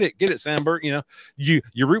the get it Sandberg. You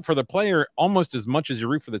root for the player almost as much as you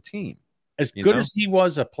root for the team. As good as he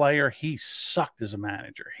was a player, he sucked as a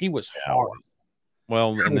manager. He was horrible.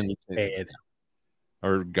 Well, and was then bad.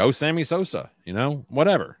 Or go Sammy Sosa.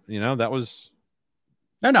 Whatever. That was.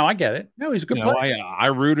 No, I get it. No, he's a good player. I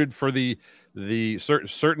rooted for the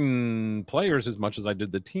certain players as much as I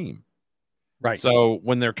did the team. Right. So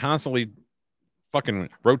when they're constantly fucking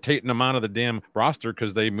rotating them out of the damn roster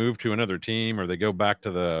because they move to another team or they go back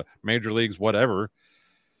to the major leagues, whatever,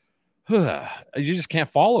 you just can't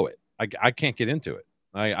follow it. I can't get into it.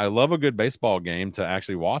 I love a good baseball game to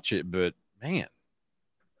actually watch it, but man,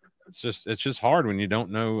 it's just hard when you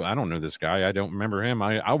don't know. I don't know this guy. I don't remember him.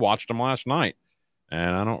 I watched him last night,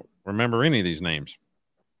 and I don't remember any of these names.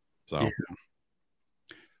 So,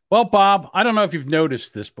 well, Bob, I don't know if you've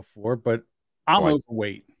noticed this before, but I'm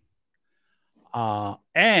overweight.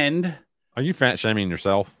 And are you fat shaming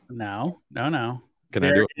yourself? No. Can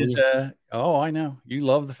I do it? I know you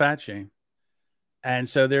love the fat shame. And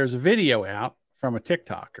so there's a video out from a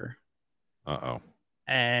TikToker.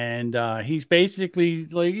 And he's basically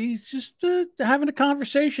he's just having a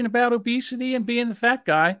conversation about obesity and being the fat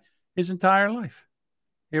guy his entire life.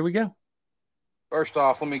 Here we go. First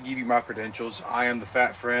off, let me give you my credentials. I am the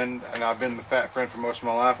fat friend, and I've been the fat friend for most of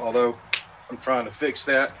my life, although I'm trying to fix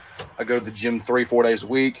that. I go to the gym 3-4 days a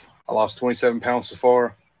week. I lost 27 pounds so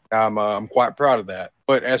far. I'm quite proud of that.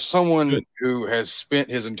 But as someone who has spent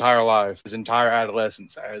his entire life, his entire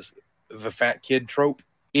adolescence as the fat kid trope,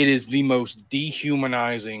 it is the most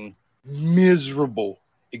dehumanizing, miserable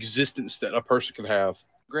existence that a person could have.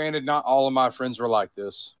 Granted, not all of my friends were like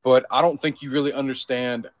this, but I don't think you really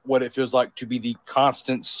understand what it feels like to be the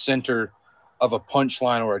constant center of a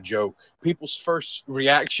punchline or a joke. People's first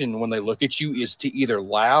reaction when they look at you is to either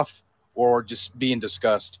laugh or just be in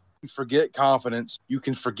disgust. You forget confidence, you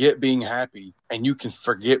can forget being happy, and you can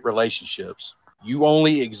forget relationships. You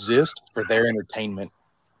only exist for their entertainment.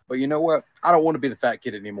 But you know what? I don't want to be the fat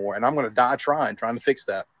kid anymore, and I'm going to die trying to fix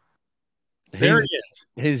that.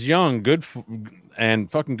 He's young,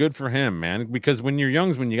 and fucking good for him, man. Because when you're young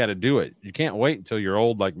is when you got to do it. You can't wait until you're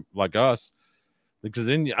old like us. Because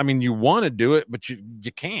then, you want to do it, but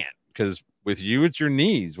you can't. Because with you, it's your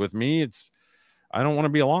knees. With me, it's I don't want to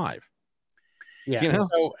be alive. Yeah.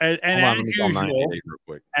 So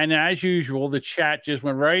as usual, the chat just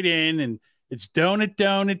went right in, and it's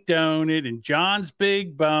donut, and John's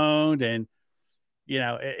big boned, and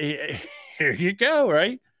here you go,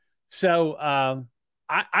 right? So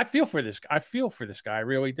I feel for this. I feel for this guy, I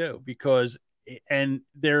really do, because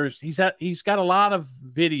he's got a lot of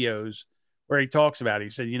videos where he talks about it. He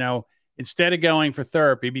said, instead of going for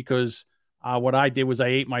therapy, because what I did was I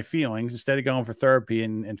ate my feelings. Instead of going for therapy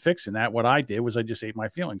and fixing that, what I did was I just ate my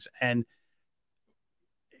feelings. And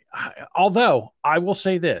although I will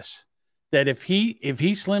say this, that if he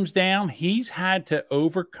slims down, he's had to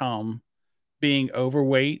overcome being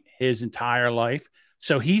overweight his entire life.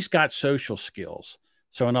 So he's got social skills.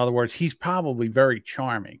 So in other words, he's probably very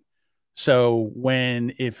charming. So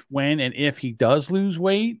when and if he does lose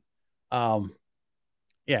weight,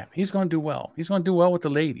 he's going to do well. He's going to do well with the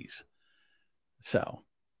ladies. So,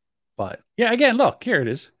 but yeah, again, look, here it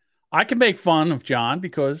is. I can make fun of John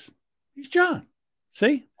because he's John.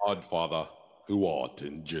 See? Godfather, who art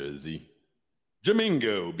in Jersey.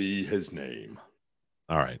 Jamingo be his name.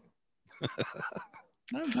 All right.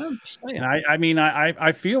 I'm just saying. I mean,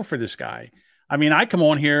 I feel for this guy. I mean, I come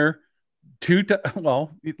on here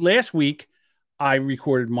last week I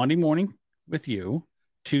recorded Monday morning with you,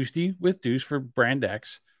 Tuesday with Deuce for Brand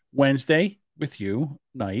X, Wednesday with you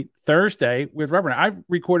night, Thursday with Rubber. I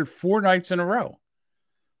recorded 4 nights in a row.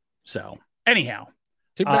 So anyhow,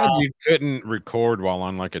 too bad you couldn't record while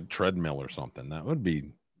on like a treadmill or something. That would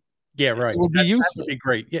be, right. It would be useful. That would be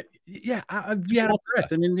great. Yeah. I'd be out of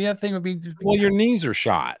breath. And then the other thing would be, well, your knees are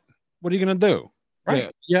shot. What are you gonna do? Right. Yeah,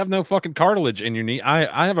 you have no fucking cartilage in your knee.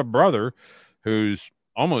 I have a brother who's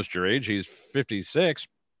almost your age. He's 56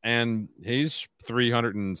 and he's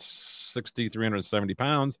 360, 370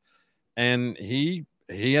 pounds. And he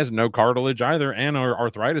has no cartilage either and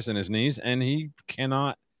arthritis in his knees. And he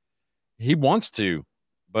wants to,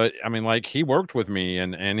 but I mean, like he worked with me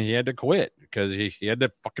and he had to quit because he had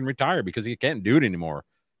to fucking retire because he can't do it anymore.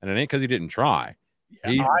 And it ain't because he didn't try.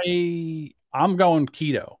 Yeah, I'm going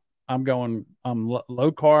keto. I'm going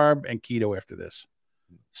low carb and keto after this.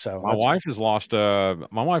 So my wife has lost.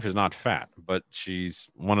 My wife is not fat, but she's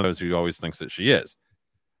one of those who always thinks that she is.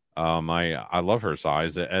 I love her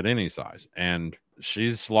size at any size, and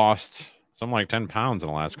she's lost something like 10 pounds in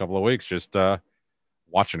the last couple of weeks just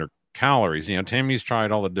watching her calories. You know, Tammy's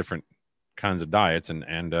tried all the different kinds of diets,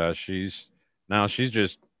 and she's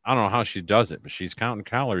just, I don't know how she does it, but she's counting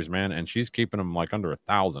calories, man, and she's keeping them like under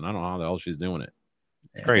 1,000. I don't know how the hell she's doing it.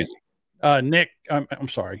 It's crazy. Nick, I'm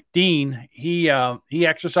sorry, Dean. He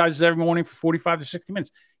exercises every morning for 45 to 60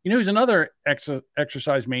 minutes. You know, who's another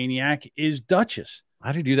exercise maniac is Duchess.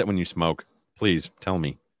 How do you do that when you smoke? Please tell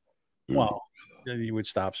me. Well, you would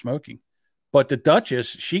stop smoking. But the Duchess,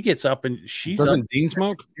 she gets up and she's doesn't Dean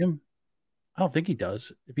smoke? I don't think he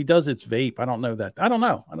does. If he does, it's vape. I don't know that. I don't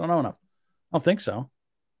know enough. I don't think so.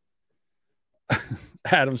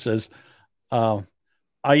 Adam says,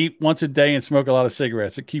 I eat once a day and smoke a lot of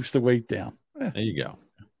cigarettes. It keeps the weight down. There you go.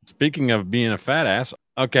 Speaking of being a fat ass,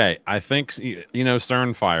 okay, I think, you know,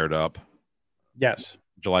 CERN fired up. Yes.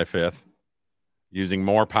 July 5th, using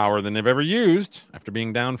more power than they've ever used after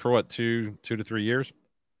being down for what, 2 to 3 years.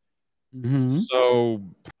 Mm-hmm. So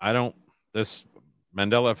this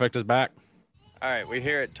Mandela effect is back. All right, we're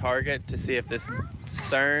here at Target to see if this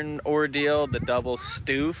CERN ordeal, the double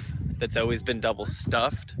stoof that's always been double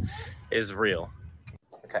stuffed, is real.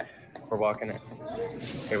 Okay, we're walking in.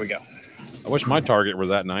 Here we go. I wish my Target were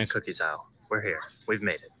that nice. Cookies aisle. We're here. We've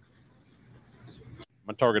made it.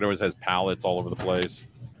 My Target always has pallets all over the place.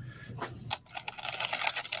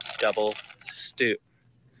 Double stoof.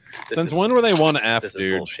 Since when were they 1F, this dude?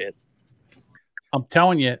 This is bullshit. I'm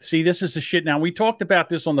telling you. See, this is the shit. Now, we talked about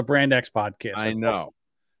this on the Brand X podcast. I know.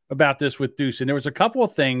 About this with Deuce. And there was a couple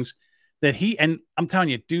of things that and I'm telling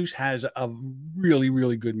you, Deuce has a really,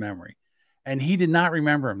 really good memory. And he did not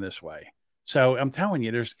remember him this way. So I'm telling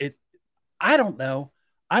you, I don't know.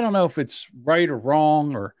 I don't know if it's right or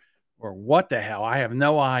wrong or what the hell. I have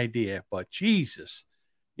no idea. But Jesus,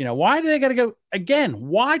 you know, why do they got to go again?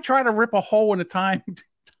 Why try to rip a hole in the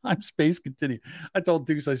time-space continuum? I told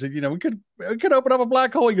Deuce, I said, you know, we could open up a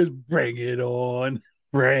black hole. He goes, bring it on.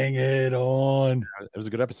 Bring it on. It was a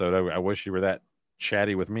good episode. I wish you were that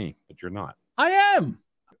chatty with me, but you're not. I am.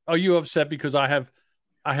 Are you upset because I have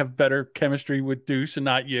better chemistry with Deuce and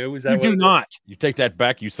not you? Is that you do not? You take that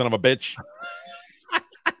back, you son of a bitch.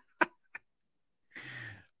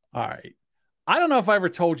 All right. I don't know if I ever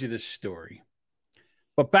told you this story,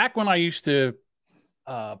 but back when I used to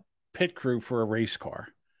pit crew for a race car,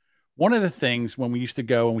 one of the things when we used to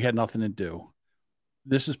go and we had nothing to do,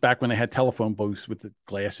 this is back when they had telephone booths with the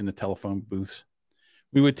glass in the telephone booths.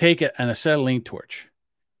 We would take it an acetylene torch,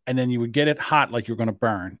 and then you would get it hot like you're going to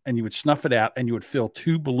burn, and you would snuff it out, and you would fill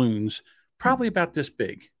 2 balloons, probably about this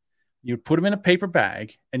big. You would put them in a paper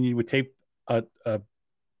bag, and you would tape a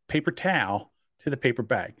paper towel to the paper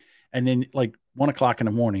bag. And then like 1 o'clock in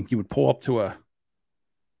the morning, you would pull up to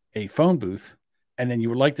a phone booth, and then you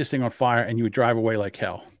would light this thing on fire, and you would drive away like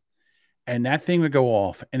hell. And that thing would go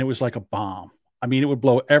off, and it was like a bomb. I mean, it would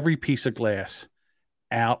blow every piece of glass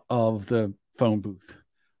out of the phone booth.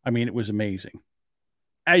 I mean, it was amazing.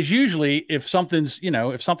 As usually, if something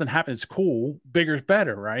happens, cool, bigger's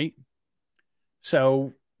better, right?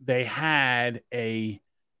 So they had the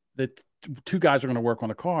 2 guys were going to work on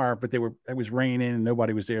the car, but it was raining and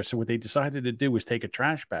nobody was there. So what they decided to do was take a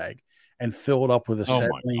trash bag and fill it up with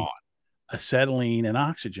acetylene and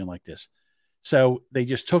oxygen like this. So they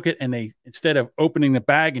just took it and instead of opening the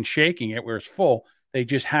bag and shaking it where it's full, they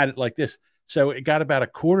just had it like this. So it got about a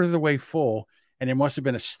quarter of the way full, and there must have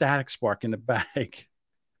been a static spark in the bag.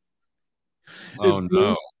 Oh,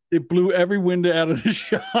 no. It blew every window out of the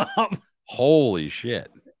shop. Holy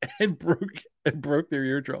shit. And broke their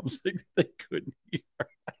eardrums. They couldn't hear.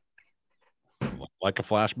 Like a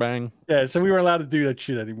flashbang? Yeah, so we were allowed to do that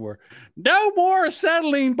shit anymore. No more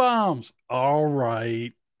acetylene bombs. All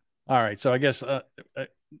right. So I guess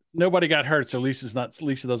nobody got hurt. So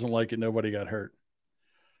Lisa doesn't like it. Nobody got hurt.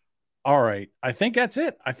 All right. I think that's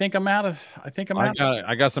it. I think I'm out.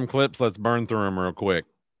 I got some clips. Let's burn through them real quick.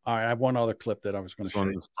 All right. I have one other clip that I was going to show you.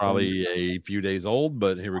 This one's probably a few days old,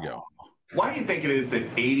 but here we go. Why do you think it is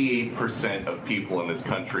that 88% of people in this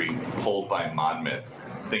country polled by Monmouth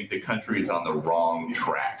think the country is on the wrong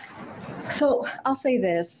track? So I'll say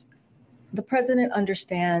this. The president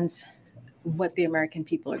understands what the American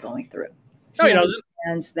people are going through. No, he doesn't.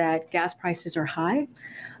 Understands that gas prices are high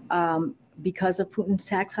because of Putin's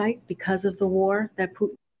tax hike, because of the war that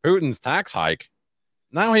Putin's tax hike?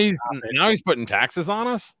 Now he's putting taxes on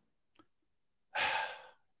us?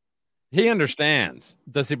 He understands.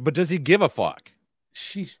 Does he give a fuck?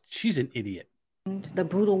 She's an idiot. The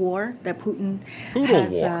brutal war that Putin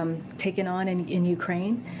has taken on in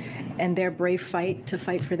Ukraine, and their brave fight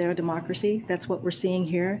for their democracy. That's what we're seeing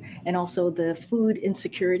here. And also the food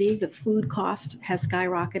insecurity, the food cost has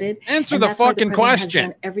skyrocketed. Answer the fucking question.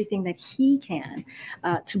 Has done everything that he can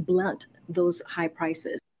to blunt those high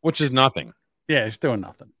prices. Which is nothing. Yeah, he's doing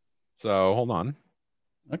nothing. So hold on.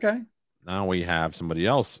 Okay. Now we have somebody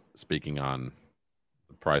else speaking on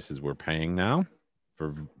the prices we're paying now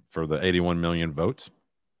for the 81 million votes.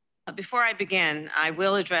 Before I begin, I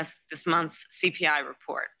will address this month's CPI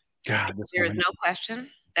report. God, there is no question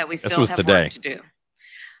that we still have today. work to do.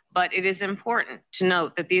 But it is important to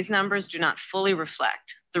note that these numbers do not fully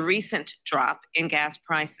reflect the recent drop in gas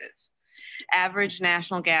prices. Average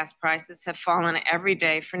national gas prices have fallen every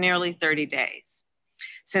day for nearly 30 days.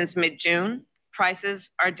 Since mid-June,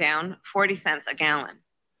 prices are down 40 cents a gallon.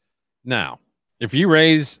 Now, if you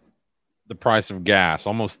raise the price of gas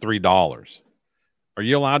almost $3, are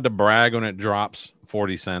you allowed to brag when it drops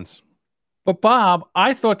 40 cents? But Bob,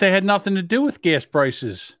 I thought they had nothing to do with gas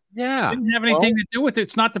prices. Yeah. It didn't have anything to do with it.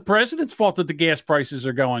 It's not the president's fault that the gas prices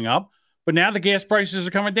are going up, but now the gas prices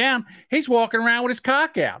are coming down. He's walking around with his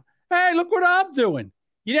cock out. Hey, look what I'm doing.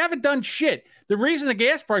 You haven't done shit. The reason the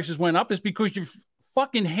gas prices went up is because you've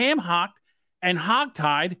fucking ham-hocked and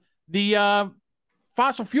hogtied the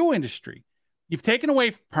fossil fuel industry. You've taken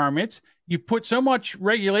away permits. You put so much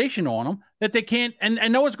regulation on them that they can't, and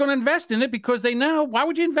no one's going to invest in it because they know. Why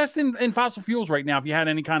would you invest in fossil fuels right now if you had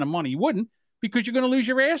any kind of money? You wouldn't, because you're going to lose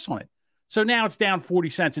your ass on it. So now it's down 40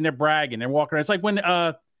 cents and they're bragging. They're walking around. It's like when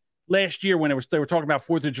last year when they were talking about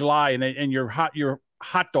 4th of July and your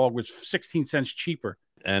hot dog was 16 cents cheaper.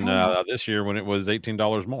 And this year when it was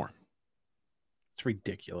 $18 more. It's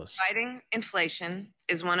ridiculous. Fighting inflation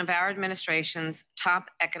is one of our administration's top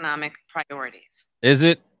economic priorities. Is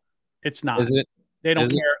it? It's not. Is it? They don't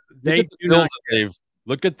Is it? care. Look They at the do bills not that they've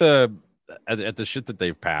look at the shit that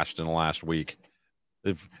they've passed in the last week.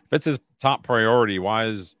 If it's his top priority, why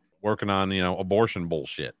is working on abortion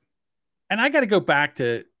bullshit? And I got to go back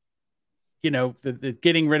to the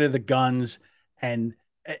getting rid of the guns. And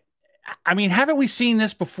I mean, haven't we seen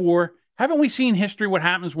this before? Haven't we seen history? What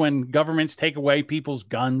happens when governments take away people's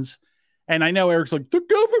guns? And I know Eric's like, the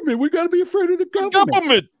government, we got to be afraid of the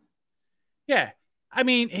government. Yeah. I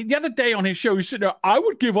mean, the other day on his show, he said, I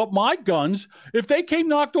would give up my guns. If they came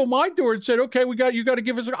knocked on my door and said, okay, you got to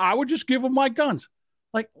give us, I would just give them my guns.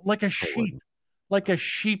 Like a sheep. Like a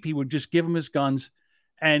sheep, he would just give him his guns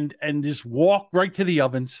and just walk right to the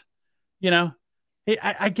ovens.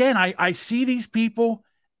 I see these people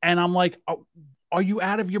and I'm like, are you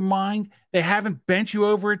out of your mind? They haven't bent you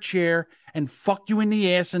over a chair and fucked you in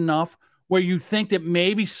the ass enough where you think that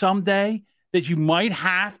maybe someday that you might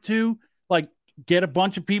have to get a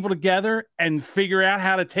bunch of people together and figure out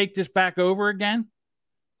how to take this back over again?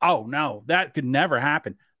 Oh no, that could never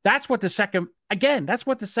happen. That's what the Second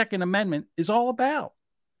Amendment is all about.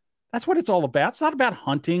 That's what it's all about. It's not about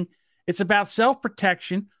hunting. It's about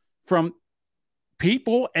self-protection from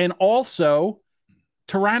people and also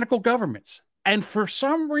tyrannical governments. And for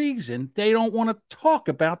some reason, they don't want to talk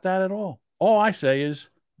about that at all. All I say is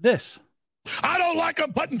this. I don't like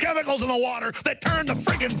them putting chemicals in the water that turn the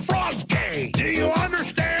friggin' frogs gay. Do you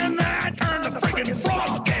understand that? Turn the friggin'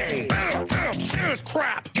 frogs gay. Serious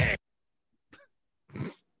crap gay.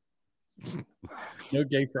 No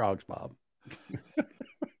gay frogs, Bob.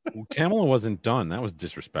 Well, Kamala wasn't done. That was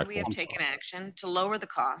disrespectful. We have taken action to lower the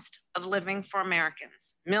cost of living for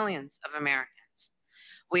Americans, millions of Americans.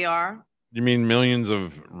 We are You mean millions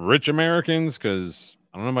of rich Americans? Because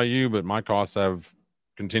I don't know about you, but my costs have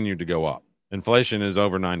continued to go up. Inflation is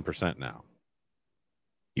over 9% now.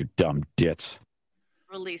 You dumb dits.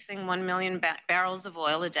 Releasing 1 million barrels of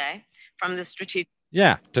oil a day from the strategic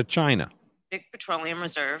Yeah, to China. petroleum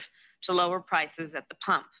reserve to lower prices at the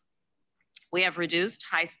pump. We have reduced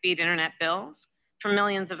high-speed internet bills for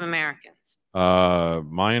millions of Americans.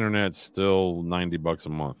 My internet's still $90 a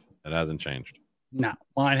month. It hasn't changed. No,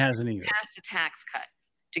 mine hasn't either. Passed a tax cut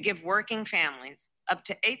to give working families up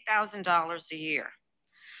to $8,000 a year,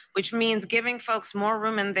 which means giving folks more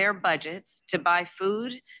room in their budgets to buy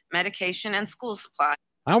food, medication, and school supplies.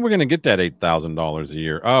 How are we going to get that $8,000 a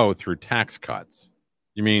year? Oh, through tax cuts.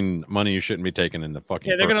 You mean money you shouldn't be taking in the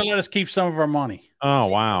fucking... Yeah, they're going to let us keep some of our money. Oh,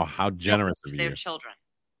 wow. How generous of Their you. children.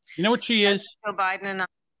 You know what she is? Joe Biden and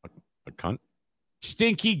A cunt?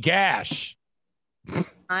 Stinky gash.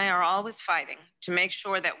 I are always fighting to make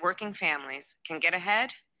sure that working families can get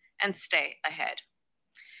ahead and stay ahead.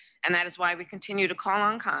 And that is why we continue to call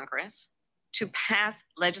on Congress to pass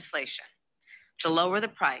legislation to lower the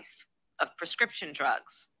price of prescription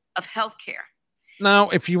drugs, of health care. Now,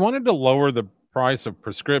 if you wanted to lower the price of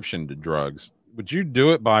prescription drugs, would you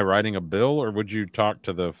do it by writing a bill, or would you talk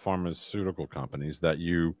to the pharmaceutical companies that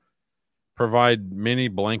you provide many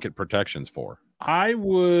blanket protections for? I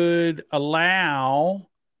would allow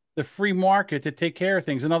the free market to take care of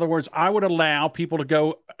things. In other words, I would allow people to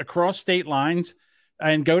go across state lines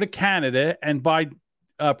and go to Canada and buy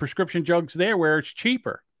prescription drugs there where it's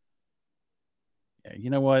cheaper. Yeah, you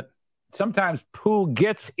know what? Sometimes poo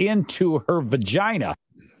gets into her vagina.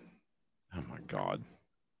 Oh, my God.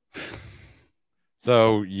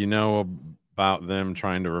 So, you know about them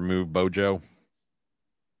trying to remove Bojo?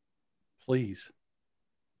 Please.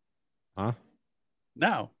 Huh?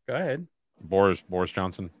 No, go ahead. Boris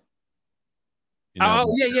Johnson? You know,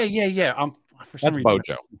 Yeah. For some that's reason,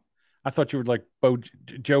 Bojo. I thought you were like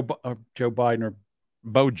Joe Biden or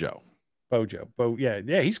Bojo.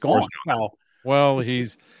 Yeah, he's gone. Well, he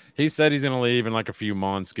said he's going to leave in like a few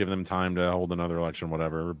months, give them time to hold another election,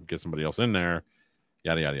 whatever, get somebody else in there,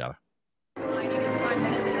 yada, yada, yada.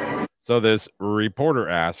 So this reporter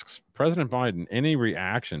asks, President Biden, any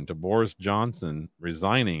reaction to Boris Johnson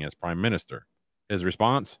resigning as prime minister? His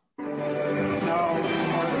response?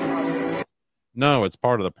 No, it's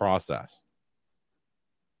part of the process.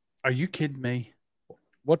 Are you kidding me?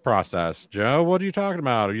 What process, Joe? What are you talking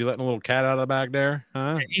about? Are you letting a little cat out of the bag there?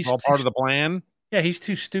 Huh? He's all part of the plan? Yeah, he's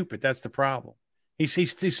too stupid. That's the problem. He's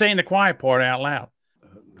saying the quiet part out loud.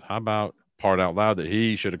 How about part out loud that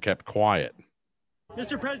he should have kept quiet?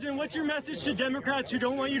 Mr. President, what's your message to Democrats who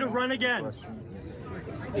don't want you to run again?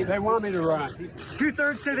 They want me to run.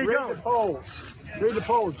 2/3 say they don't. Read the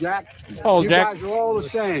polls, Jack. Polls, you Jack. guys are all the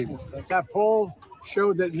same. That poll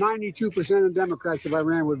showed that 92% of Democrats, if I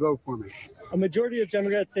ran, would vote for me. A majority of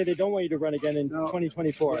Democrats say they don't want you to run again in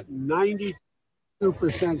 2024. 92%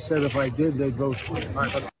 said if I did, they'd vote for me.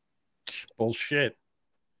 Bullshit.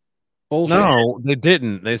 No, they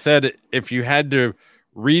didn't. They said if you had to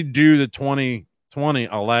redo the 2020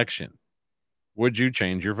 election, would you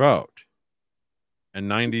change your vote? And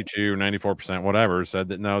 92, 94%, whatever, said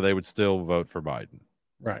that no, they would still vote for Biden.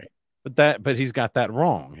 Right. But he's got that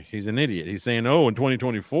wrong. He's an idiot. He's saying, oh, in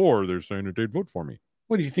 2024, they're saying that they'd vote for me.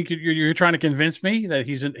 What do you think? You're trying to convince me that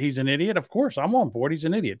he's an idiot? Of course, I'm on board. He's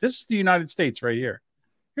an idiot. This is the United States right here.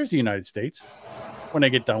 Here's the United States when they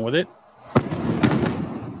get done with it.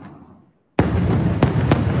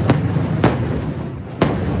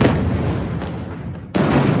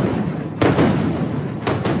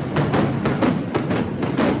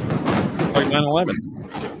 It's like 9/11.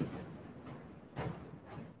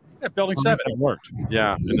 Yeah, Building 7. It worked.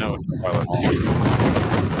 Yeah, I know.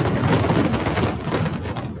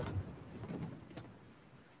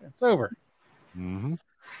 It's over. Mm-hmm.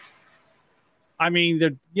 I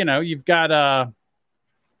mean, you've got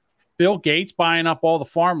Bill Gates buying up all the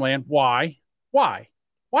farmland. Why? Why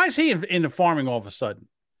is he into farming all of a sudden?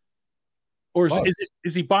 Or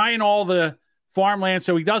is he buying all the farmland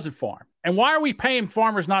so he doesn't farm? And why are we paying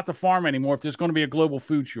farmers not to farm anymore if there's going to be a global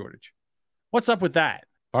food shortage? What's up with that?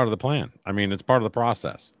 Part of the plan. I mean, it's part of the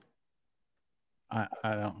process. I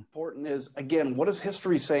don't. Important is, again, what does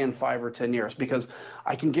history say in 5 or 10 years? Because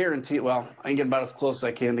I can guarantee, I can get about as close as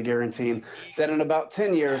I can to guaranteeing that in about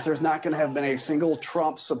 10 years, there's not going to have been a single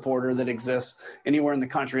Trump supporter that exists anywhere in the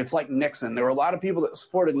country. It's like Nixon. There were a lot of people that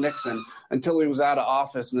supported Nixon until he was out of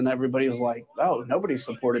office. And then everybody was like, oh, nobody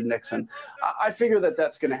supported Nixon. I figure that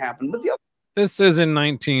that's going to happen. But the other. This is in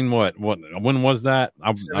 19, what, when was that?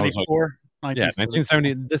 I was like,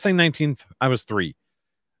 1970. This ain't 19, I was 3.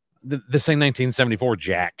 This ain't 1974,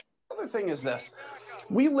 Jack. The other thing is this.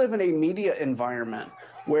 We live in a media environment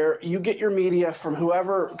where you get your media from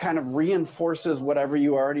whoever kind of reinforces whatever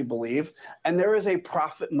you already believe. And there is a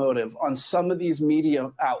profit motive on some of these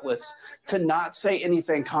media outlets to not say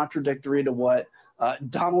anything contradictory to what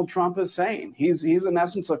Donald Trump is saying. He's in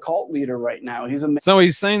essence a cult leader right now. So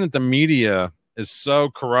he's saying that the media is so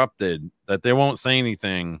corrupted that they won't say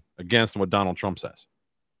anything against what Donald Trump says.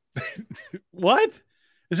 What?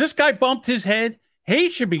 Is this guy bumped his head? He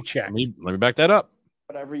should be checked. Let me back that up.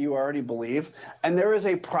 Whatever you already believe. And there is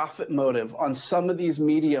a profit motive on some of these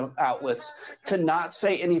media outlets to not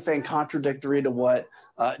say anything contradictory to what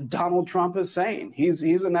Donald Trump is saying. He's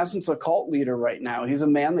in essence a cult leader right now. He's a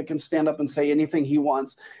man that can stand up and say anything he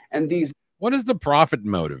wants. And what is the profit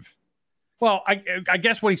motive? Well, I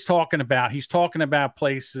guess what he's talking about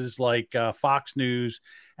places like Fox News,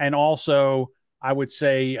 and also I would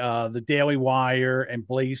say the Daily Wire and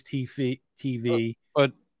Blaze TV,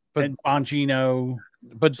 but and Bongino.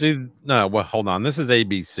 But well, hold on. This is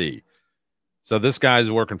ABC. So this guy's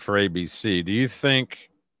working for ABC. Do you think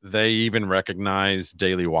they even recognize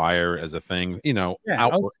Daily Wire as a thing?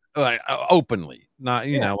 Openly, not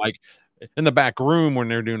like in the back room when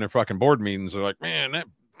they're doing their fucking board meetings. They're like, man, that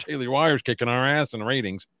Daily Wire's kicking our ass in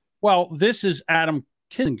ratings. Well, this is Adam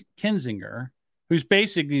Kinzinger, who's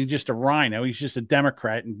basically just a rhino. He's just a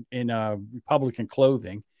Democrat in Republican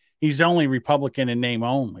clothing. He's only Republican in name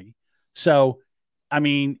only. So, I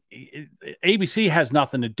mean, ABC has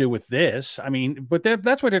nothing to do with this. I mean, but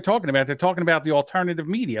that's what they're talking about. They're talking about the alternative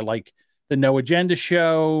media, like the No Agenda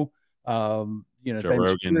show, Joe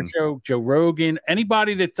Rogan,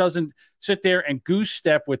 anybody that doesn't sit there and goose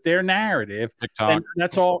step with their narrative. TikTok.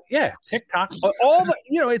 That's all. Yeah. TikTok. All the,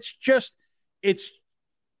 it's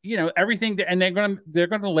everything. And they're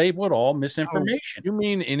going to label it all misinformation. You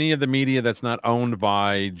mean any of the media that's not owned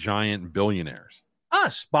by giant billionaires?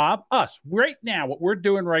 Us, Bob, us right now, what we're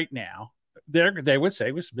doing right now, they would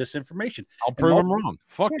say was misinformation. I'll prove them wrong.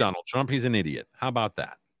 Fuck Donald Trump. He's an idiot. How about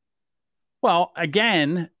that? Well,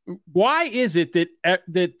 again, why is it that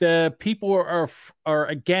the people are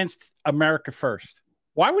against America first?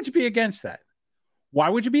 Why would you be against that? Why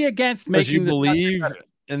would you be against making? You believe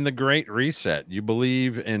in the Great Reset. You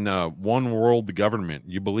believe in one world government.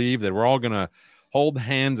 You believe that we're all going to hold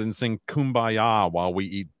hands and sing Kumbaya while we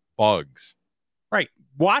eat bugs. Right.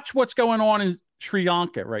 Watch what's going on in Sri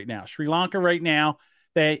Lanka right now.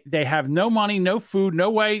 They have no money, no food, no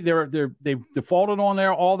way. They've defaulted on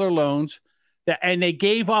all their loans, and they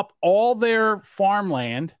gave up all their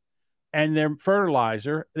farmland and their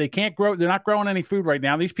fertilizer. They can't grow. They're not growing any food right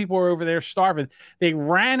now. These people are over there starving. They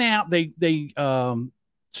ran out. They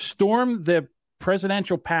stormed the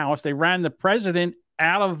presidential palace. They ran the president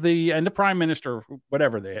out of and the prime minister,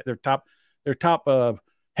 whatever their top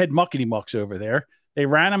head muckety mucks over there. They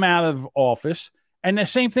ran them out of office, and the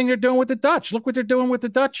same thing they're doing with the Dutch. Look what they're doing with the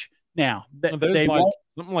Dutch now. There's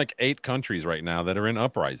something like 8 countries right now that are in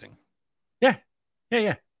uprising. Yeah.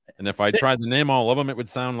 And if I tried to name all of them, it would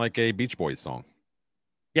sound like a Beach Boys song.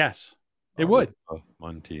 Yes, it would.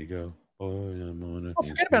 Montego.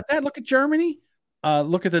 Forget about that. Look at Germany.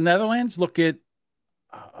 Look at the Netherlands. Look at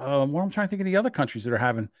I'm trying to think of the other countries that are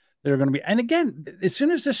going to be. And again, as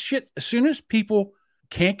soon as people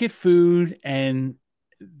can't get food, and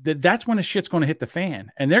that's when the shit's going to hit the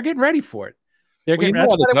fan, and they're getting ready for it. The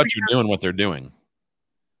Dutch are doing what they're doing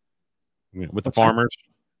with the farmers.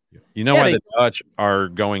 Why the Dutch are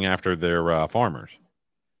going after their farmers?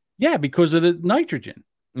 Yeah, because of the nitrogen.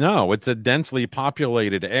 No, it's a densely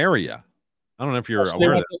populated area. I don't know if you're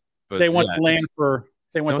aware of this, but they want the land for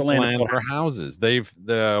for houses.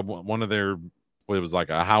 One of their, it was like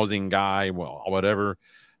a housing guy, whatever,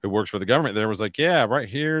 who works for the government there was like, yeah, right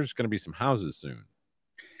here's going to be some houses soon.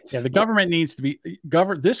 Yeah, the government needs to be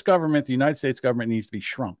this government, the United States government, needs to be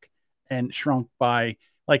shrunk by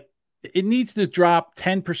it needs to drop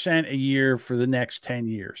 10% a year for the next 10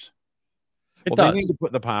 years. They need to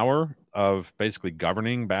put the power of basically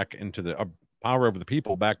governing back into the power over the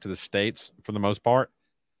people back to the states for the most part.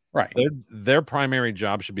 Right. Their primary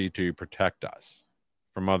job should be to protect us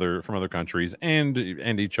from other countries and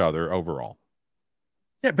each other overall.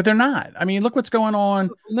 Yeah, but they're not. I mean, look what's going on.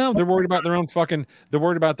 No, they're worried about their own fucking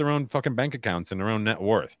bank accounts and their own net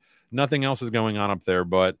worth. Nothing else is going on up there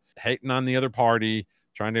but hating on the other party,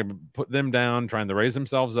 trying to put them down, trying to raise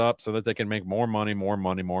themselves up so that they can make more money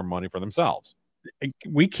for themselves.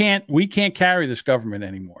 We can't carry this government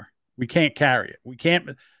anymore. We can't carry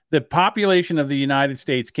it. The population of the United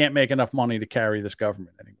States can't make enough money to carry this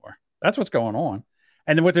government anymore. That's what's going on.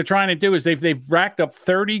 And what they're trying to do is they've racked up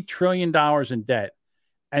 $30 trillion in debt,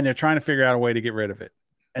 and they're trying to figure out a way to get rid of it,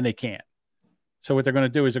 and they can't. So what they're going to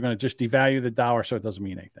do is they're going to just devalue the dollar so it doesn't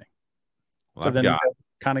mean anything. Well, So I've then got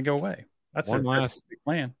kind of go away. That's one their last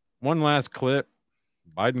plan. One last clip.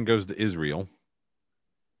 Biden goes to Israel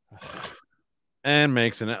and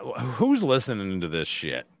makes an. Who's listening to this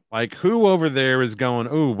shit? Like, who over there is going,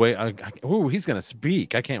 oh, wait, he's going to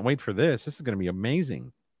speak. I can't wait for this. This is going to be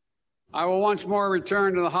amazing. I will once more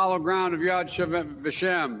return to the hollow ground of Yad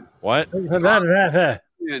Vashem. What?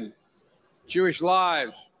 Jewish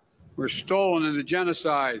lives were stolen in the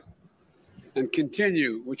genocide and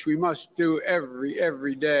continue, which we must do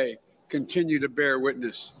every day, continue to bear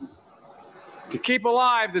witness. To keep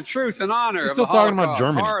alive the truth and honor He's of the still talking about Holocaust,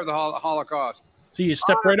 Germany. horror of the Holocaust. So you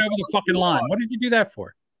stepped right over the fucking line. What did you do that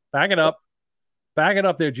for? Back it up. Back it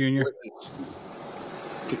up there, Junior.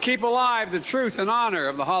 To keep alive the truth and honor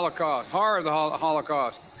of the Holocaust, horror of the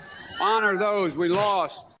Holocaust. Honor those we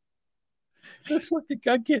lost. This fucking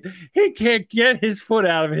guy he can't get his foot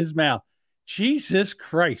out of his mouth. Jesus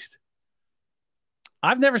Christ.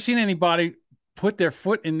 I've never seen anybody put their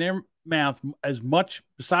foot in their mouth as much,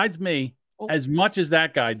 besides me, as much as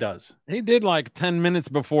that guy does. He did like 10 minutes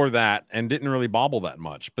before that and didn't really bobble that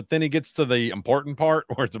much. But then he gets to the important part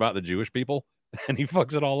where it's about the Jewish people and he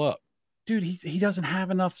fucks it all up. Dude, he doesn't have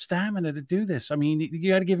enough stamina to do this. I mean,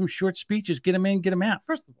 you got to give him short speeches, get him in, get him out.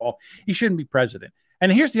 First of all, he shouldn't be president.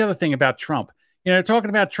 And here's the other thing about Trump. You know, talking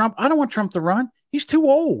about Trump, I don't want Trump to run. He's too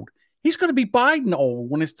old. He's going to be Biden old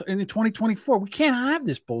when it's in 2024. We can't have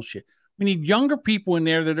this bullshit. We need younger people in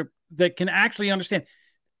there that can actually understand.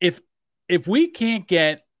 If we can't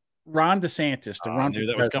get Ron DeSantis to run, I knew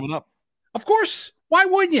that was coming up. Of course. Why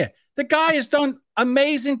wouldn't you? The guy has done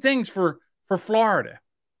amazing things for Florida.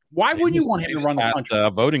 Why wouldn't you want him to run the country?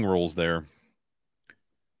 Voting rules there.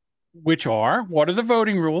 Which are? What are the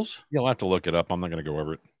voting rules? You'll have to look it up. I'm not going to go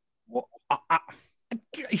over it. Well,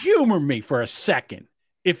 humor me for a second.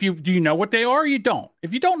 Do you know what they are or you don't?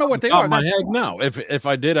 If you don't know what they are, my head, no. If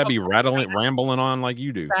I did, I'd be rambling on like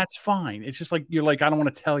you do. That's fine. It's just like you're like, I don't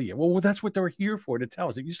want to tell you. Well, that's what they're here for, to tell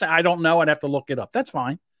us. If you say I don't know, I'd have to look it up. That's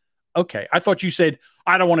fine. Okay. I thought you said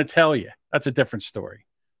I don't want to tell you. That's a different story.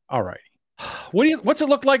 All right. What's it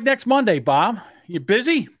look like next Monday, Bob? You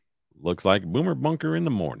busy? Looks like Boomer Bunker in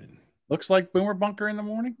the morning. Looks like Boomer Bunker in the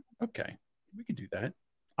morning? Okay. We can do that.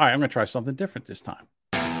 All right. I'm going to try something different this time.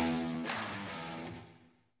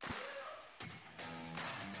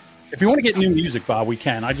 If you want to get new music, Bob, we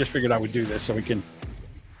can. I just figured I would do this so we can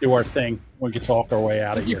do our thing. We can talk our way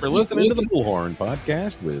out of here. Thank you for listening to the Bullhorn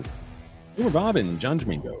podcast with Boomer Bob and John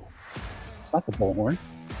Domingo. It's not the Bullhorn.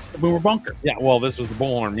 It's the Boomer Bunker. Yeah, well, this was the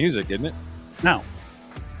Bullhorn music, isn't it? No.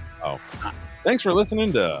 Oh. Thanks for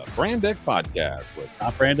listening to Brand X Podcast with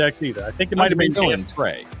not Brand X either. I think it might have been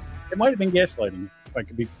Trey. It might have been gaslighting, if I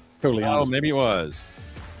could be totally honest. Oh, maybe it was.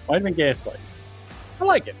 Might have been gaslighting. I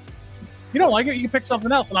like it. You don't like it, you can pick something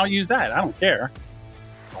else and I'll use that. I don't care.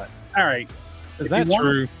 But, all right. Is that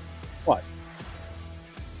true? What?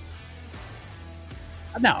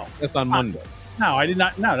 No. That's on Monday. No, I did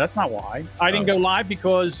not. No, that's not why. I didn't go live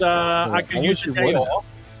because I could use the day off.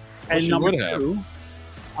 And number two,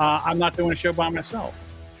 I'm not doing a show by myself.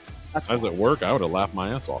 How does it work? I would have laughed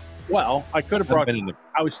my ass off. Well, I could have brought.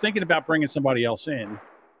 I was thinking about bringing somebody else in,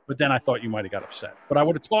 but then I thought you might have got upset. But I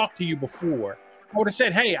would have talked to you before. I would have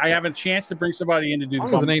said, "Hey, I have a chance to bring somebody in to do the."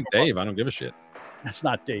 His name Dave. I don't give a shit. That's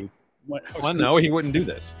not Dave. I know he wouldn't do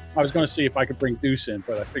this. I was going to see if I could bring Deuce in,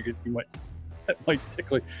 but I figured you might. That might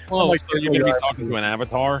tickle. Well, so you're going to be talking to an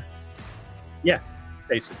avatar? Yeah,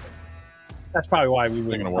 basically. That's probably why we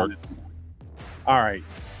wouldn't work. All right.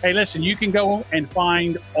 Hey, listen, you can go and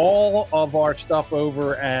find all of our stuff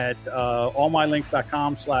over at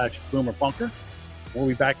allmylinks.com/boomerbunker. We'll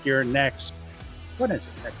be back here next. What is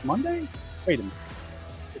it? Next Monday? Wait a minute.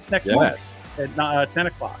 It's next Monday at 10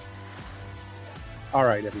 o'clock. All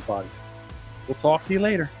right, everybody. We'll talk to you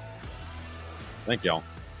later. Thank y'all.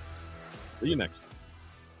 See you next.